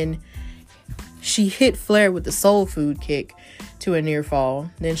she hit Flair with the soul food kick to a near fall.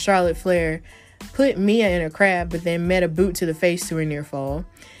 Then Charlotte Flair put Mia in a crab, but then met a boot to the face to a near fall.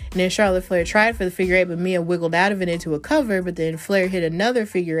 And then Charlotte Flair tried for the figure eight, but Mia wiggled out of it into a cover, but then Flair hit another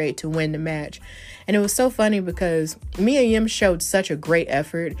figure eight to win the match. And it was so funny because Mia Yim showed such a great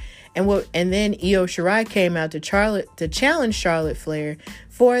effort. And then Io Shirai came out to challenge Charlotte Flair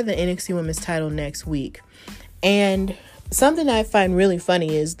for the NXT Women's title next week. And something I find really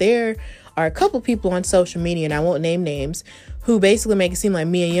funny is there are a couple people on social media, and I won't name names, who basically make it seem like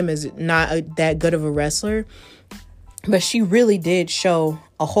Mia Yim is not that good of a wrestler. But she really did show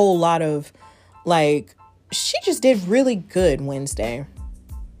a whole lot of, she just did really good Wednesday.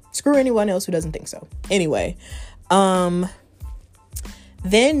 Screw anyone else who doesn't think so. Anyway, then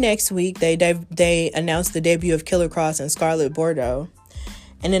next week, they announced the debut of Killer Kross and Scarlett Bordeaux.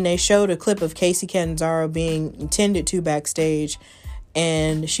 And then they showed a clip of Kacy Catanzaro being tended to backstage.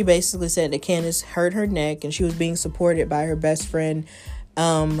 And she basically said that Candice hurt her neck, and she was being supported by her best friend,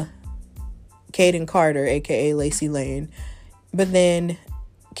 Kaden Carter, a.k.a. Lacey Lane. But then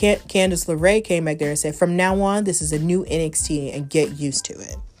Candice LeRae came back there and said, from now on, this is a new NXT and get used to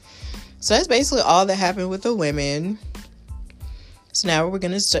it. So that's basically all that happened with the women. So now we're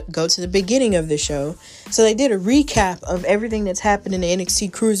going to go to the beginning of the show. So they did a recap of everything that's happened in the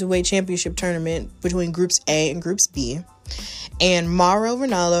NXT Cruiserweight Championship Tournament between Groups A and Groups B. And Mauro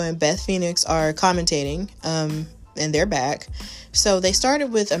Ranallo and Beth Phoenix are commentating, and they're back. So they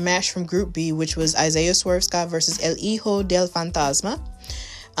started with a match from Group B, which was Isaiah Swerve Scott versus El Hijo del Fantasma.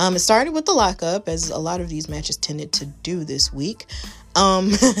 It started with the lockup, as a lot of these matches tended to do this week.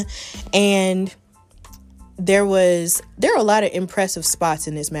 And there are a lot of impressive spots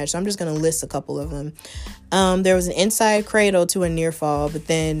in this match, so I'm just going to list a couple of them. There was an inside cradle to a near fall, but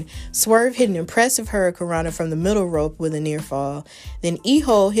then Swerve hit an impressive hurricanrana from the middle rope with a near fall. Then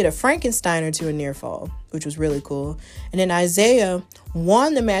Hijo hit a Frankensteiner to a near fall, which was really cool. And then Isaiah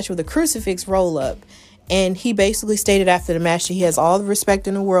won the match with a crucifix roll up. And he basically stated after the match that he has all the respect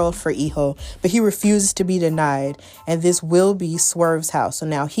in the world for Hijo, but he refuses to be denied. And this will be Swerve's house. So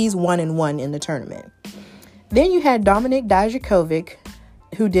now he's 1-1 in the tournament. Then you had Dominik Dijakovic,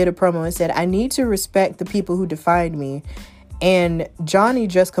 who did a promo and said, I need to respect the people who defined me. And Johnny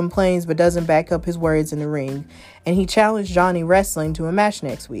just complains but doesn't back up his words in the ring. And he challenged Johnny Wrestling to a match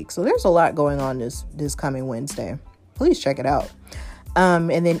next week. So there's a lot going on this coming Wednesday. Please check it out.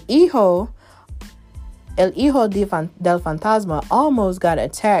 And then El Hijo del Fantasma almost got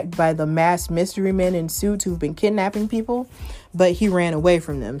attacked by the masked mystery men in suits who've been kidnapping people, but he ran away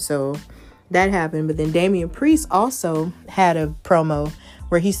from them. So that happened. But then Damian Priest also had a promo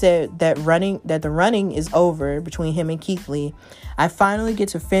where he said that the running is over between him and Keith Lee. I finally get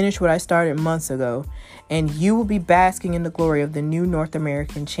to finish what I started months ago, and you will be basking in the glory of the new North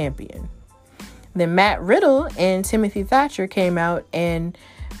American champion. Then Matt Riddle and Timothy Thatcher came out and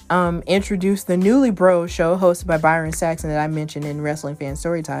introduced the Newly Bros show hosted by Byron Saxton that I mentioned in Wrestling Fan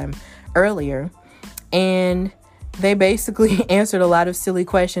Storytime earlier. And they basically answered a lot of silly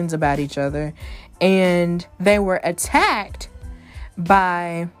questions about each other. And they were attacked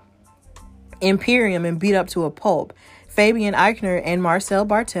by Imperium and beat up to a pulp. Fabian Eichner and Marcel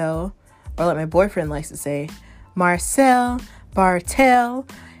Bartel, or like my boyfriend likes to say, Marcel Bartel,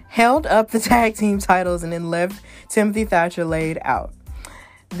 held up the tag team titles and then left Timothy Thatcher laid out.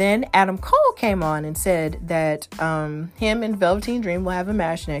 Then Adam Cole came on and said that him and Velveteen Dream will have a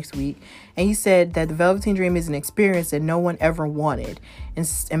match next week. And he said that the Velveteen Dream is an experience that no one ever wanted.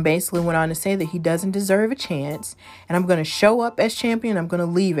 And basically went on to say that he doesn't deserve a chance. And I'm going to show up as champion. I'm going to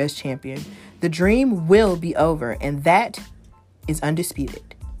leave as champion. The dream will be over. And that is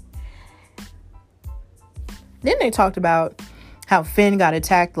undisputed. Then they talked about how Finn got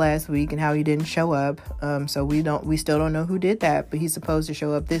attacked last week and how he didn't show up. So we still don't know who did that, but he's supposed to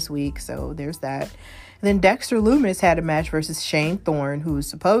show up this week. So there's that. And then Dexter Lumis had a match versus Shane Thorne, who was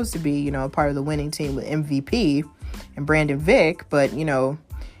supposed to be, a part of the winning team with MVP and Brandon Vick, but,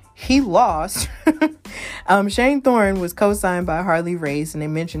 he lost. Shane Thorne was co-signed by Harley Race, and they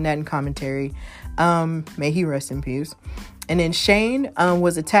mentioned that in commentary. May he rest in peace. And then Shane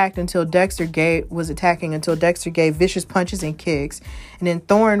was attacking until Dexter gave vicious punches and kicks. And then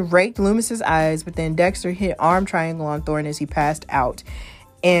Thorne raked Loomis's eyes, but then Dexter hit arm triangle on Thorne as he passed out.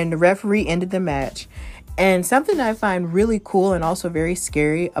 And the referee ended the match. And something that I find really cool and also very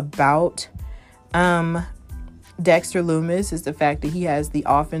scary about Dexter Lumis is the fact that he has the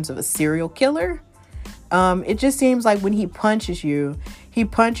offense of a serial killer. It just seems like when he punches you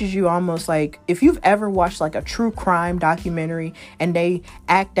almost like, if you've ever watched like a true crime documentary and they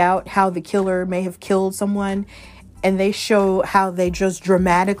act out how the killer may have killed someone and they show how they just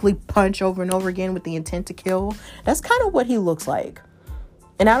dramatically punch over and over again with the intent to kill. That's kind of what he looks like.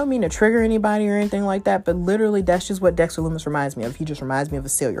 And I don't mean to trigger anybody or anything like that, but literally that's just what Dexter Lumis reminds me of. He just reminds me of a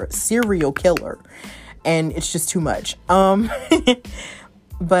serial killer. And it's just too much.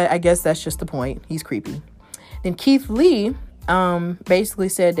 But I guess that's just the point. He's creepy. Then Keith Lee basically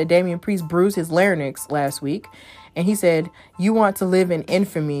said that Damian Priest bruised his larynx last week. And he said, you want to live in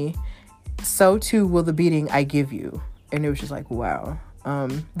infamy, so too will the beating I give you. And it was just like, wow.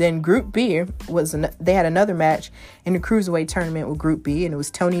 Then Group B they had another match in the Cruiserweight tournament with Group B. And it was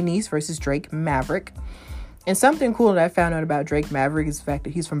Tony Nese versus Drake Maverick. And something cool that I found out about Drake Maverick is the fact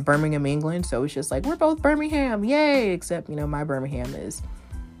that he's from Birmingham, England. So it's just like, we're both Birmingham. Yay. Except, my Birmingham is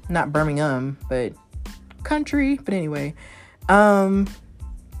not Birmingham, but country. But anyway,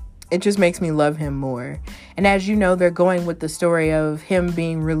 it just makes me love him more. And as you know, they're going with the story of him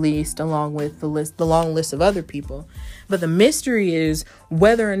being released along with the long list of other people. But the mystery is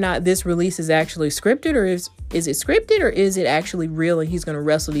whether or not this release is actually scripted, or is it scripted, or is it actually real and he's going to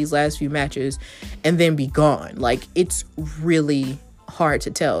wrestle these last few matches and then be gone. Like, it's really hard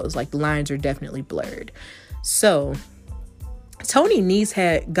to tell. It's like the lines are definitely blurred. So Tony Nese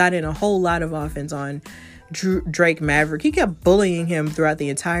had got in a whole lot of offense on Drake Maverick. He kept bullying him throughout the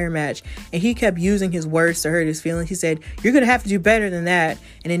entire match, and he kept using his words to hurt his feelings. He said, "You're gonna have to do better than that."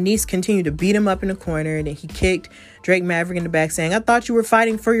 And then Nese continued to beat him up in the corner, and then he kicked Drake Maverick in the back, saying, "I thought you were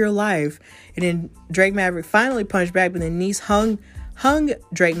fighting for your life." And then Drake Maverick finally punched back, but then Nese hung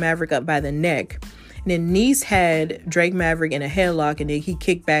Drake Maverick up by the neck. And then Nese had Drake Maverick in a headlock, and then he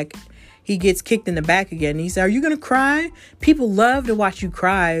kicked back. He gets kicked in the back again. And he said, "Are you going to cry? People love to watch you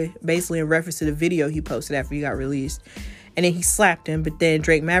cry," basically in reference to the video he posted after he got released. And then he slapped him. But then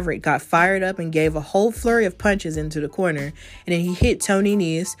Drake Maverick got fired up and gave a whole flurry of punches into the corner. And then he hit Tony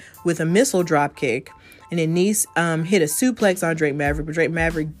Nese with a missile drop kick. And then Nese hit a suplex on Drake Maverick. But Drake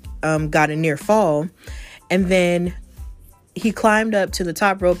Maverick got a near fall. And then he climbed up to the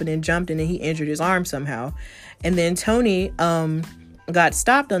top rope and then jumped, and then he injured his arm somehow. And then Tony got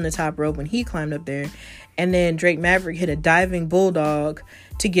stopped on the top rope when he climbed up there. And then Drake Maverick hit a diving bulldog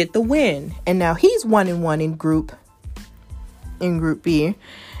to get the win. And now he's 1-1 in Group B.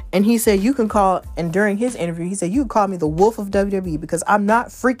 And he said, "You can call," and during his interview, he said, "You can call me the Wolf of WWE because I'm not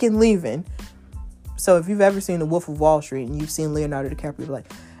freaking leaving." So if you've ever seen The Wolf of Wall Street and you've seen Leonardo DiCaprio,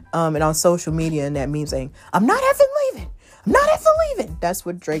 like, and on social media and that meme saying, "I'm not effing leaving. I'm not effing leaving." That's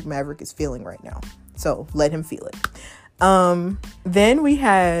what Drake Maverick is feeling right now. So let him feel it. Then we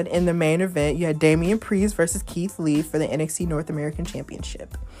had in the main event, you had Damian Priest versus Keith Lee for the NXT North American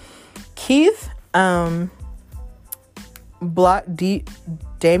Championship. Keith blocked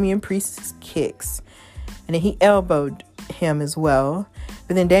Damian Priest's kicks, and then he elbowed him as well.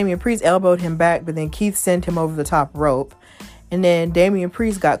 But then Damian Priest elbowed him back, but then Keith sent him over the top rope. And then Damian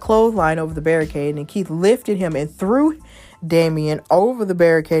Priest got clotheslined over the barricade, and Keith lifted him and threw Damian over the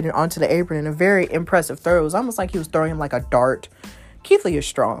barricade and onto the apron in a very impressive throw. It was almost like he was throwing him like a dart. Keith Lee is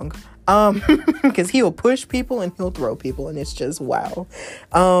strong. Because he'll push people and he'll throw people, and it's just wow.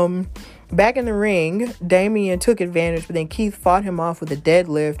 Back in the ring, Damian took advantage, but then Keith fought him off with a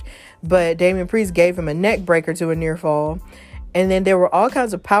deadlift, but Damian Priest gave him a neck breaker to a near fall. And then there were all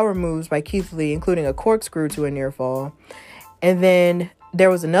kinds of power moves by Keith Lee, including a corkscrew to a near fall. And then there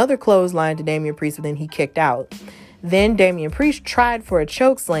was another clothesline to Damian Priest, but then he kicked out. Then Damian Priest tried for a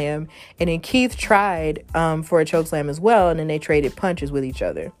chokeslam, and then Keith tried for a chokeslam as well, and then they traded punches with each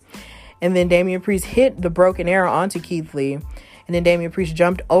other. And then Damian Priest hit the broken arrow onto Keith Lee, and then Damian Priest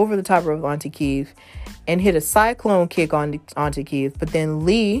jumped over the top rope onto Keith and hit a cyclone kick onto Keith, but then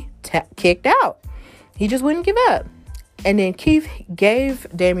Lee kicked out. He just wouldn't give up. And then Keith gave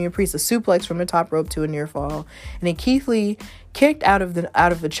Damian Priest a suplex from the top rope to a near fall. And then Keith Lee kicked out of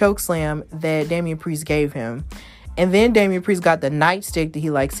the choke slam that Damian Priest gave him. And then Damian Priest got the nightstick that he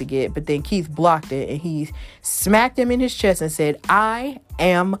likes to get, but then Keith blocked it, and he smacked him in his chest and said, "I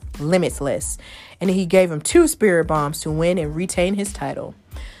am limitless." And then he gave him 2 spirit bombs to win and retain his title.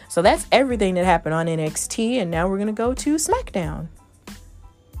 So that's everything that happened on NXT, and now we're going to go to SmackDown.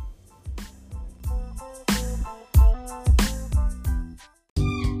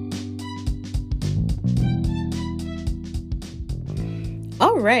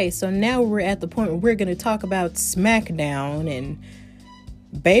 All right, so now we're at the point where we're going to talk about SmackDown, and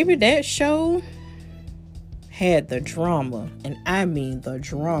baby, that show had the drama, and I mean the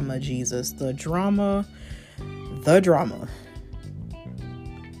drama, Jesus, the drama.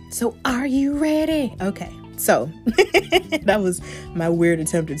 So are you ready? Okay, so that was my weird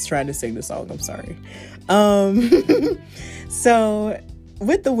attempt at trying to sing the song. I'm sorry. So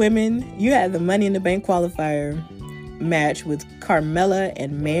with the women, you had the Money in the Bank qualifier match with Carmella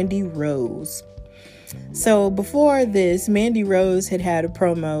and Mandy Rose. So before this, Mandy Rose had a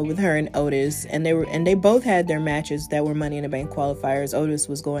promo with her and Otis, and they both had their matches that were Money in the Bank qualifiers. Otis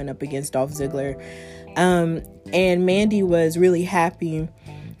was going up against Dolph Ziggler, and Mandy was really happy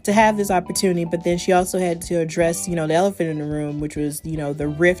to have this opportunity, but then she also had to address, the elephant in the room, which was,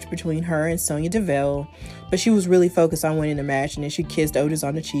 the rift between her and Sonya Deville. But she was really focused on winning the match, and then she kissed Otis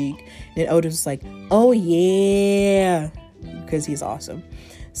on the cheek, and then Otis was like, "Oh yeah," because he's awesome.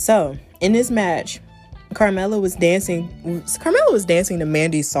 So in this match, Carmella was dancing to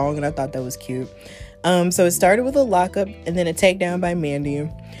Mandy's song, and I thought that was cute. So it started with a lockup and then a takedown by Mandy.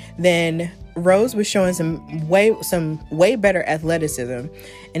 Then Rose was showing some way better athleticism,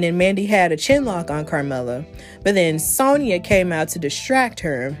 and then Mandy had a chin lock on Carmella, but then Sonya came out to distract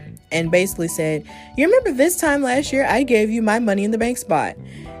her and basically said, "You remember this time last year I gave you my Money in the Bank spot?"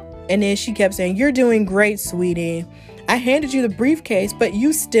 And then she kept saying, "You're doing great, sweetie. I handed you the briefcase, but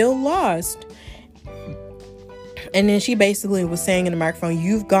you still lost." And then she basically was saying in the microphone,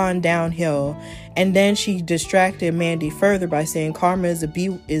 "You've gone downhill." And then she distracted Mandy further by saying, "Karma is a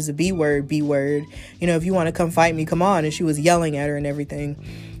B word, B word. You know, if you want to come fight me, come on." And she was yelling at her and everything.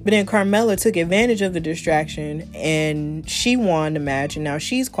 But then Carmella took advantage of the distraction and she won the match. And now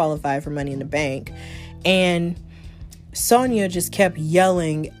she's qualified for Money in the Bank. And Sonya just kept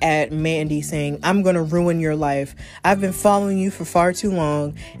yelling at Mandy saying, "I'm going to ruin your life. I've been following you for far too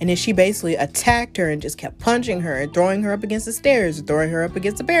long." And then she basically attacked her and just kept punching her and throwing her up against the stairs, throwing her up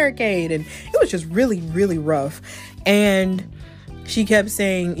against the barricade. And it was just really, really rough. And she kept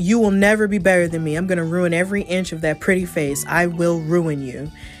saying, "You will never be better than me. I'm going to ruin every inch of that pretty face. I will ruin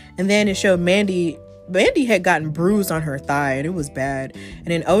you." And then it showed Mandy had gotten bruised on her thigh and it was bad. And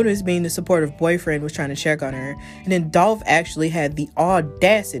then Otis, being the supportive boyfriend, was trying to check on her. And then Dolph actually had the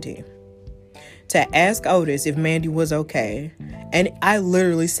audacity to ask Otis if Mandy was okay. And I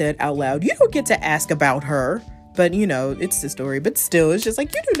literally said out loud, "You don't get to ask about her." But, you know, it's the story. But still, it's just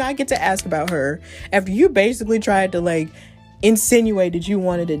like, you do not get to ask about her after you basically tried to, like, insinuate that you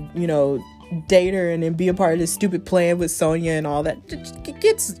wanted to, you know, date her and then be a part of this stupid plan with Sonya and all that.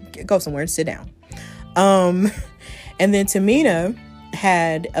 Just go somewhere and sit down. And then Tamina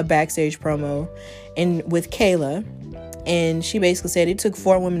had a backstage promo with Kayla, and she basically said it took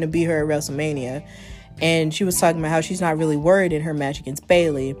 4 women to beat her at WrestleMania. And she was talking about how she's not really worried in her match against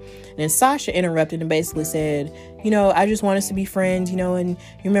Bayley. And then Sasha interrupted and basically said, "You know, I just want us to be friends, you know, and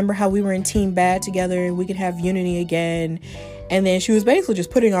you remember how we were in Team Bad together and we could have unity again." And then she was basically just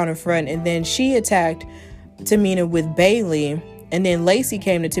putting on a front. And then she attacked Tamina with Bayley. And then Lacey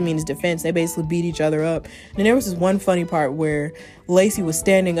came to Tamina's defense. They basically beat each other up. And there was this one funny part where Lacey was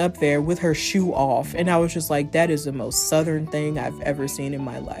standing up there with her shoe off. And I was just like, that is the most Southern thing I've ever seen in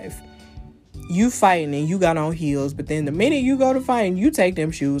my life. You fighting and you got on heels, but then the minute you go to fighting, you take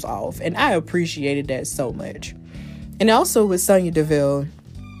them shoes off. And I appreciated that so much. And also with Sonya Deville,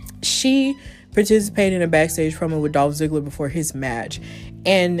 she participated in a backstage promo with Dolph Ziggler before his match.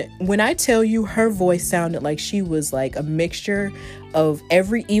 And when I tell you, her voice sounded like she was like a mixture of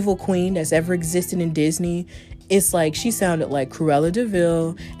every evil queen that's ever existed in Disney. It's like she sounded like Cruella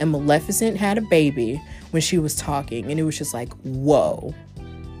DeVille and Maleficent had a baby when she was talking. And it was just like, whoa.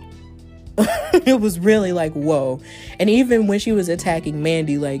 It was really like, whoa. And even when she was attacking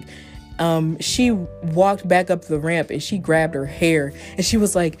Mandy, like, she walked back up the ramp and she grabbed her hair and she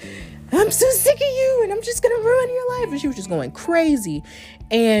was like, "I'm so sick of you and I'm just gonna ruin your life." And she was just going crazy.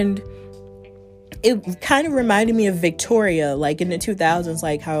 And it kind of reminded me of Victoria, like in the 2000s,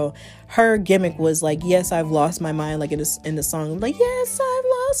 like how her gimmick was like, "Yes, I've lost my mind," like in the song, like, "Yes, I've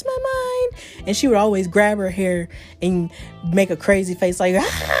lost my mind." And she would always grab her hair and make a crazy face like,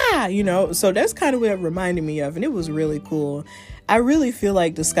 "Ah," you know. So that's kind of what it reminded me of. And it was really cool. I really feel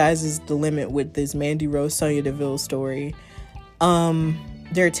like the sky's is the limit with this Mandy Rose, Sonya Deville story.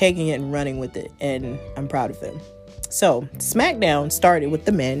 They're taking it and running with it, and I'm proud of them. So SmackDown started with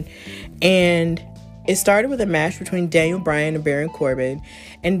the men, and it started with a match between Daniel Bryan and Baron Corbin.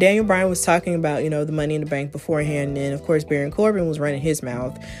 And Daniel Bryan was talking about, you know, the Money in the Bank beforehand, and of course Baron Corbin was running his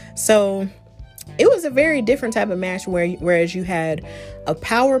mouth. So it was a very different type of match whereas you had a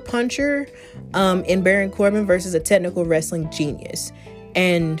power puncher in Baron Corbin versus a technical wrestling genius.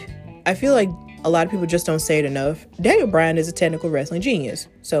 And I feel like a lot of people just don't say it enough. Daniel Bryan is a technical wrestling genius.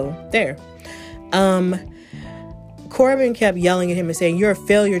 So there. Corbin kept yelling at him and saying, "You're a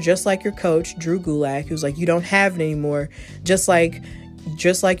failure just like your coach, Drew Gulak." He was like, "You don't have it anymore. Just like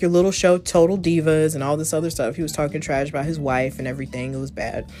your little show, Total Divas," and all this other stuff. He was talking trash about his wife and everything. It was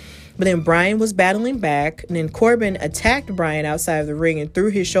bad. But then Bryan was battling back, and then Corbin attacked Bryan outside of the ring and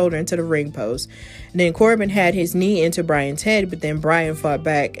threw his shoulder into the ring post. And then Corbin had his knee into Bryan's head, but then Bryan fought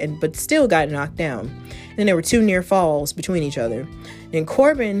back but still got knocked down. And there were 2 near falls between each other. And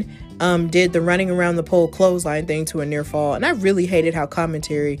Corbin did the running around the pole clothesline thing to a near fall. And I really hated how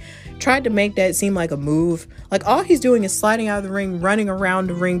commentary tried to make that seem like a move. Like, all he's doing is sliding out of the ring, running around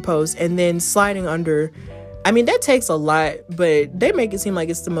the ring post, and then sliding under. I mean, that takes a lot, but they make it seem like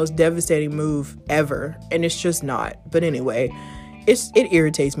it's the most devastating move ever. And it's just not. But anyway, it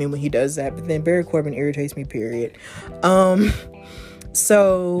irritates me when he does that. But then Baron Corbin irritates me, period.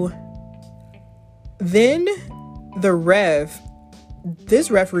 So then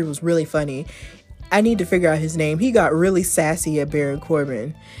this referee was really funny. I need to figure out his name. He got really sassy at Baron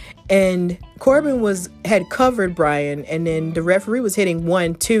Corbin. And Corbin had covered Bryan, and then the referee was hitting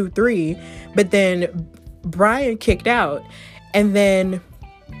 1, 2, 3, but then Bryan kicked out, and then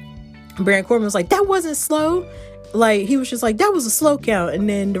Baron Corbin was like, "That wasn't slow." Like, he was just like, "That was a slow count," and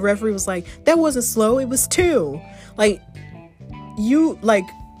then the referee was like, "That wasn't slow, it was 2." Like,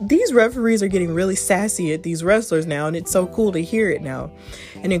 these referees are getting really sassy at these wrestlers now, and it's so cool to hear it now.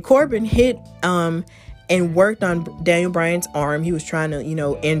 And then Corbin hit and worked on Daniel Bryan's arm. He was trying to,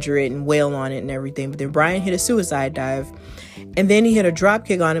 injure it and wail on it and everything. But then Bryan hit a suicide dive. And then he hit a drop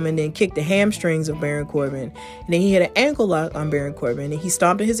kick on him and then kicked the hamstrings of Baron Corbin. And then he hit an ankle lock on Baron Corbin. And he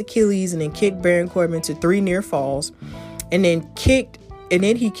stomped on his Achilles and then kicked Baron Corbin to 3 near falls. And then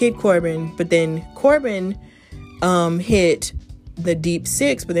he kicked Corbin. But then Corbin hit the deep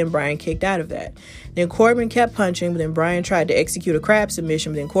 6, but then Bryan kicked out of that. Then Corbin kept punching, but then Bryan tried to execute a crab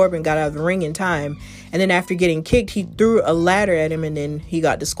submission, but then Corbin got out of the ring in time. And then after getting kicked, he threw a ladder at him, and then he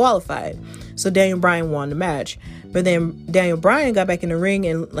got disqualified. So Daniel Bryan won the match. But then Daniel Bryan got back in the ring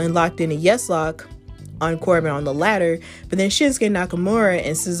and locked in a yes lock on Corbin on the ladder. But then Shinsuke Nakamura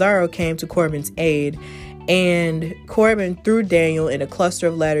and Cesaro came to Corbin's aid, and Corbin threw Daniel in a cluster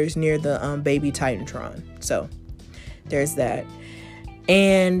of ladders near the baby Titantron. So there's that.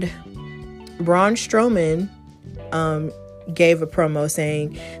 And Braun Strowman gave a promo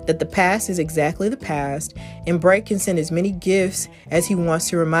saying that the past is exactly the past, and Bray can send as many gifts as he wants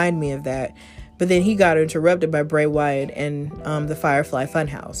to remind me of that. But then he got interrupted by Bray Wyatt and the Firefly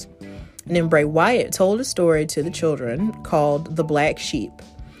Funhouse. And then Bray Wyatt told a story to the children called The Black Sheep.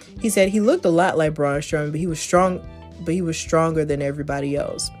 He said he looked a lot like Braun Strowman, but he was stronger than everybody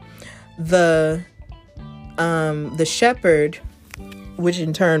else. The shepherd, which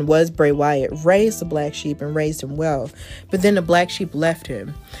in turn was Bray Wyatt, raised the black sheep and raised him well. But then the black sheep left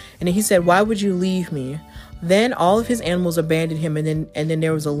him. And then he said, "Why would you leave me?" Then all of his animals abandoned him, and then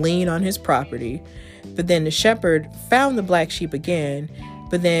there was a lien on his property. But then the shepherd found the black sheep again,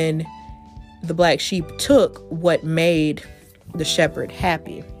 but then the black sheep took what made the shepherd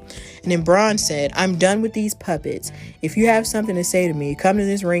happy. And then Braun said, "I'm done with these puppets. If you have something to say to me, come to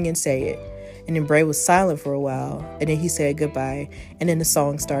this ring and say it." And then Bray was silent for a while, and then he said goodbye, and then the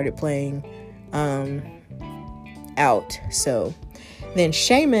song started playing out. So then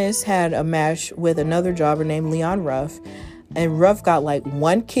Sheamus had a match with another jobber named Leon Ruff, and Ruff got like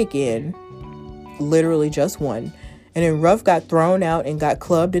one kick in, literally just one, and then Ruff got thrown out and got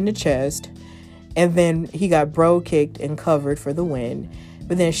clubbed in the chest, and then he got bro kicked and covered for the win.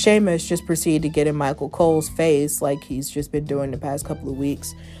 But then Sheamus just proceeded to get in Michael Cole's face like he's just been doing the past couple of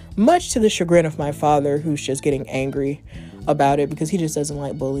weeks, much to the chagrin of my father, who's just getting angry about it because he just doesn't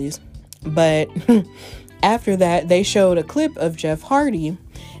like bullies. But after that, they showed a clip of Jeff Hardy,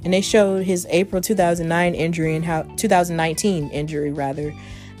 and they showed his April 2019 injury and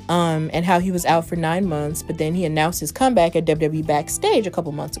how he was out for 9 months, but then he announced his comeback at WWE Backstage a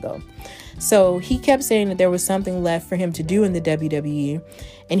couple months ago. So he kept saying that there was something left for him to do in the WWE,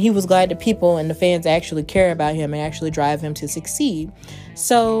 and he was glad that people and the fans actually care about him and actually drive him to succeed.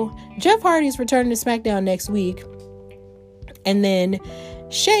 So Jeff Hardy's returning to SmackDown next week, and then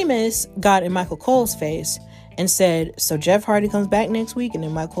Sheamus got in Michael Cole's face and said, "So Jeff Hardy comes back next week?" And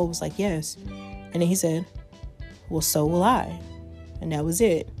then Michael Cole was like, "Yes." And then he said, "Well, so will I." And that was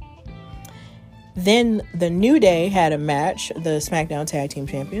it. Then the New Day had a match. The SmackDown Tag Team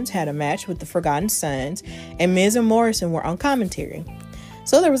Champions had a match with the Forgotten Sons, and Miz and Morrison were on commentary.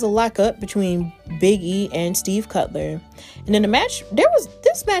 So there was a lockup between Big E and Steve Cutler. And then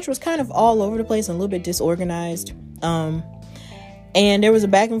this match was kind of all over the place and a little bit disorganized. And there was a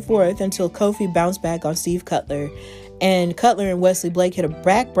back and forth until Kofi bounced back on Steve Cutler. And Cutler and Wesley Blake hit a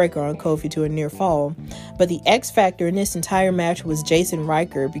backbreaker on Kofi to a near fall. But the X factor in this entire match was Jason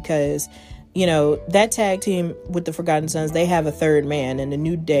Riker, because that tag team with the Forgotten Sons, they have a third man, and the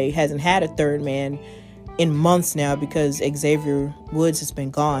New Day hasn't had a third man in months now because Xavier Woods has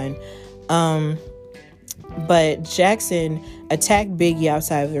been gone. But Jackson attacked Big E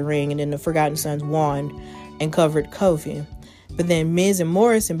outside of the ring, and then the Forgotten Sons won and covered Kofi. But then Miz and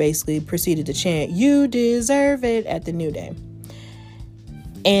Morrison basically proceeded to chant, "You deserve it," at the New Day.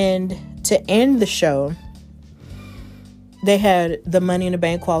 And to end the show, they had the Money in the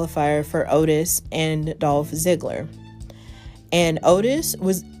Bank qualifier for Otis and Dolph Ziggler. And Otis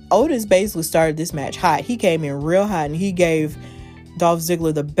basically started this match hot. He came in real hot, and he gave Dolph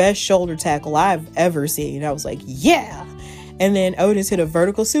Ziggler the best shoulder tackle I've ever seen. I was like, yeah. And then Otis hit a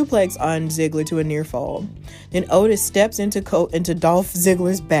vertical suplex on Ziggler to a near fall. Then Otis steps into Dolph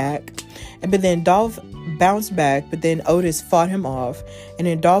Ziggler's back. But then Dolph bounced back, but then Otis fought him off. And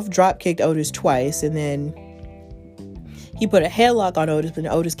then Dolph drop kicked Otis twice. And then he put a headlock on Otis, but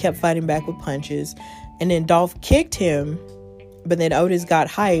Otis kept fighting back with punches. And then Dolph kicked him, but then Otis got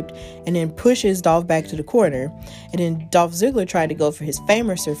hyped and then pushes Dolph back to the corner. And then Dolph Ziggler tried to go for his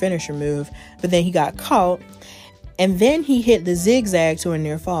famous finisher move, but then he got caught. And then he hit the zigzag to a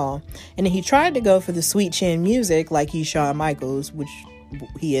near fall. And then he tried to go for the sweet chin music like he's Shawn Michaels, which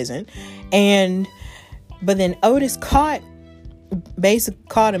he isn't. But then Otis caught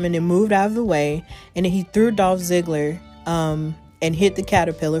him and then moved out of the way, and then he threw Dolph Ziggler and hit the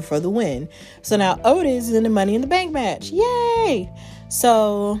caterpillar for the win. So now Otis is in the Money in the Bank match. Yay!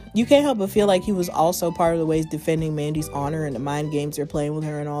 So you can't help but feel like he was also part of the ways defending Mandy's honor and the mind games they're playing with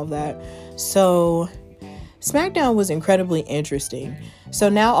her and all of that. So SmackDown was incredibly interesting. So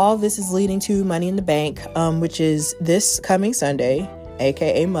now all this is leading to Money in the Bank, which is this coming Sunday,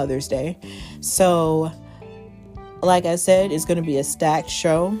 aka Mother's Day. So like I said, it's going to be a stacked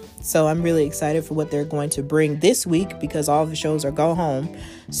show. So I'm really excited for what they're going to bring this week, because all the shows are go home.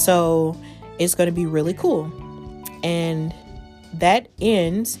 So it's going to be really cool. And that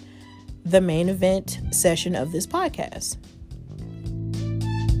ends the main event session of this podcast.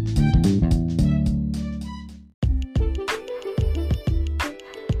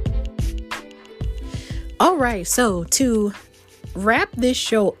 All right, so to wrap this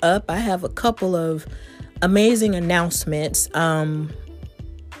show up, I have a couple of amazing announcements to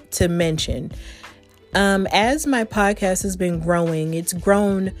mention. As my podcast has been growing, it's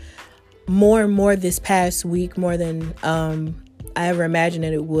grown more and more this past week, more than I ever imagined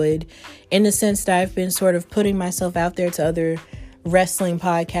that it would, in the sense that I've been sort of putting myself out there to other wrestling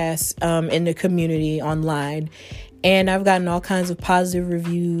podcasts in the community online. And I've gotten all kinds of positive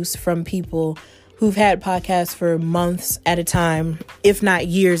reviews from people who've had podcasts for months at a time, if not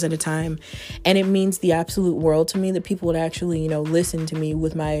years at a time. And it means the absolute world to me that people would actually, listen to me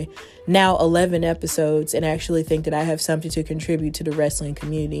with my now 11 episodes and actually think that I have something to contribute to the wrestling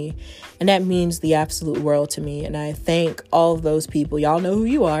community. And that means the absolute world to me. And I thank all of those people. Y'all know who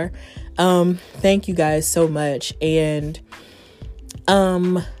you are. Thank you guys so much. And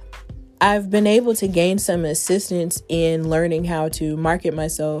I've been able to gain some assistance in learning how to market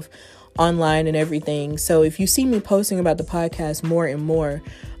myself online and everything. So if you see me posting about the podcast more and more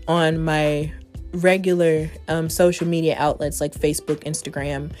on my regular social media outlets like Facebook,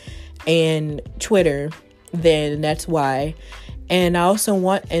 Instagram, and Twitter, then that's why. And I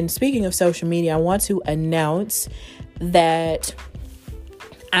also speaking of social media, I want to announce that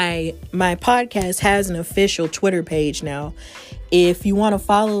my podcast has an official Twitter page now. If you want to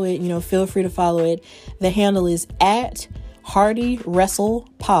follow it, feel free to follow it. The handle is at Hardy Wrestle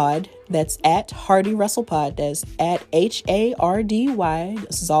Pod. That's at Hardy Wrestle Pod. That's at HARDY.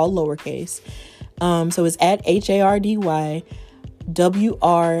 This is all lowercase. So it's at HARDY WRESTLEPOD.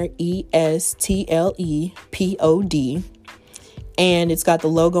 And it's got the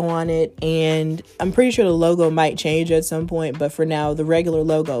logo on it. And I'm pretty sure the logo might change at some point. But for now, the regular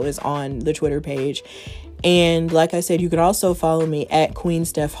logo is on the Twitter page. And like I said, you can also follow me at Queen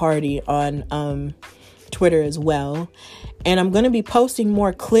Steph Hardy on Twitter as well. And I'm going to be posting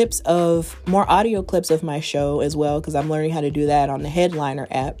more audio clips of my show as well, because I'm learning how to do that on the Headliner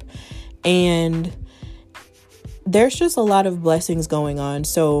app. And there's just a lot of blessings going on.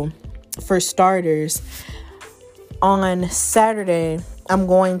 So for starters, on Saturday, I'm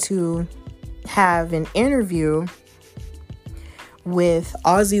going to have an interview with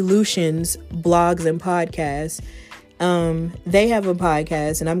Aussie Lucian's Blogs and Podcasts. They have a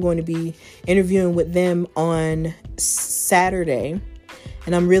podcast, and I'm going to be interviewing with them on Saturday,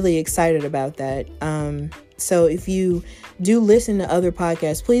 and I'm really excited about that. So if you do listen to other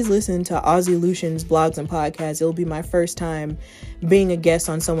podcasts, please listen to Aussie Lucian's Blogs and Podcasts. It'll be my first time being a guest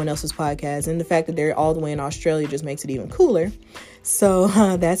on someone else's podcast, and the fact that they're all the way in Australia just makes it even cooler. So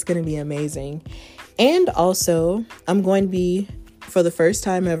that's going to be amazing. And also, for the first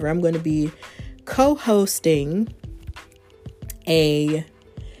time ever, I'm going to be co-hosting a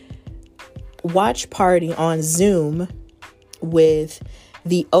watch party on Zoom with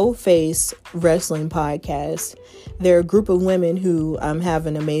the O-Face Wrestling Podcast. They're a group of women who have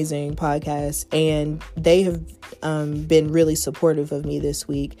an amazing podcast, and they have been really supportive of me this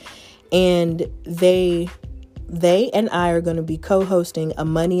week. And they and I are going to be co-hosting a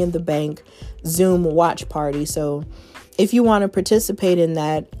Money in the Bank Zoom watch party. So if you want to participate in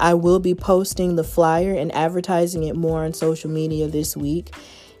that, I will be posting the flyer and advertising it more on social media this week.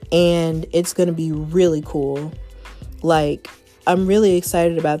 And it's going to be really cool. I'm really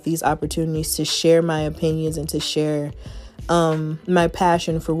excited about these opportunities to share my opinions and to share my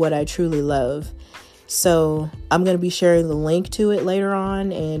passion for what I truly love. So I'm going to be sharing the link to it later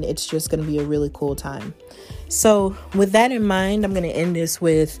on, and it's just going to be a really cool time. So with that in mind, I'm going to end this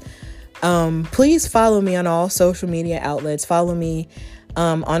with, please follow me on all social media outlets. Follow me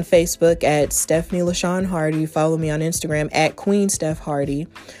on Facebook at Stephanie LaShawn Hardy. Follow me on Instagram at Queen Steph Hardy.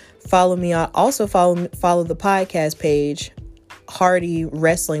 Follow me on, also follow the podcast page, Hardy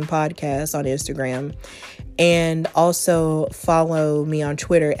Wrestling Podcast on Instagram. And also follow me on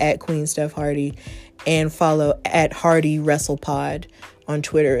Twitter at Queen Steph Hardy, and follow at Hardy WrestlePod on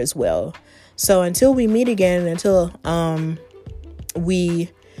Twitter as well. So until we meet again, until we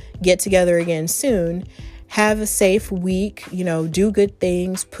get together again soon, have a safe week. Do good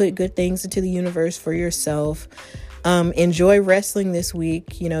things, put good things into the universe for yourself. Enjoy wrestling this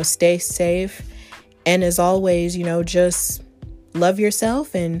week. Stay safe. And as always, just love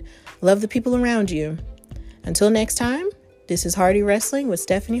yourself and love the people around you. Until next time, this is Hardy Wrestling with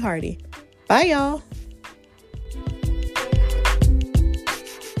Stephanie Hardy. Bye, y'all.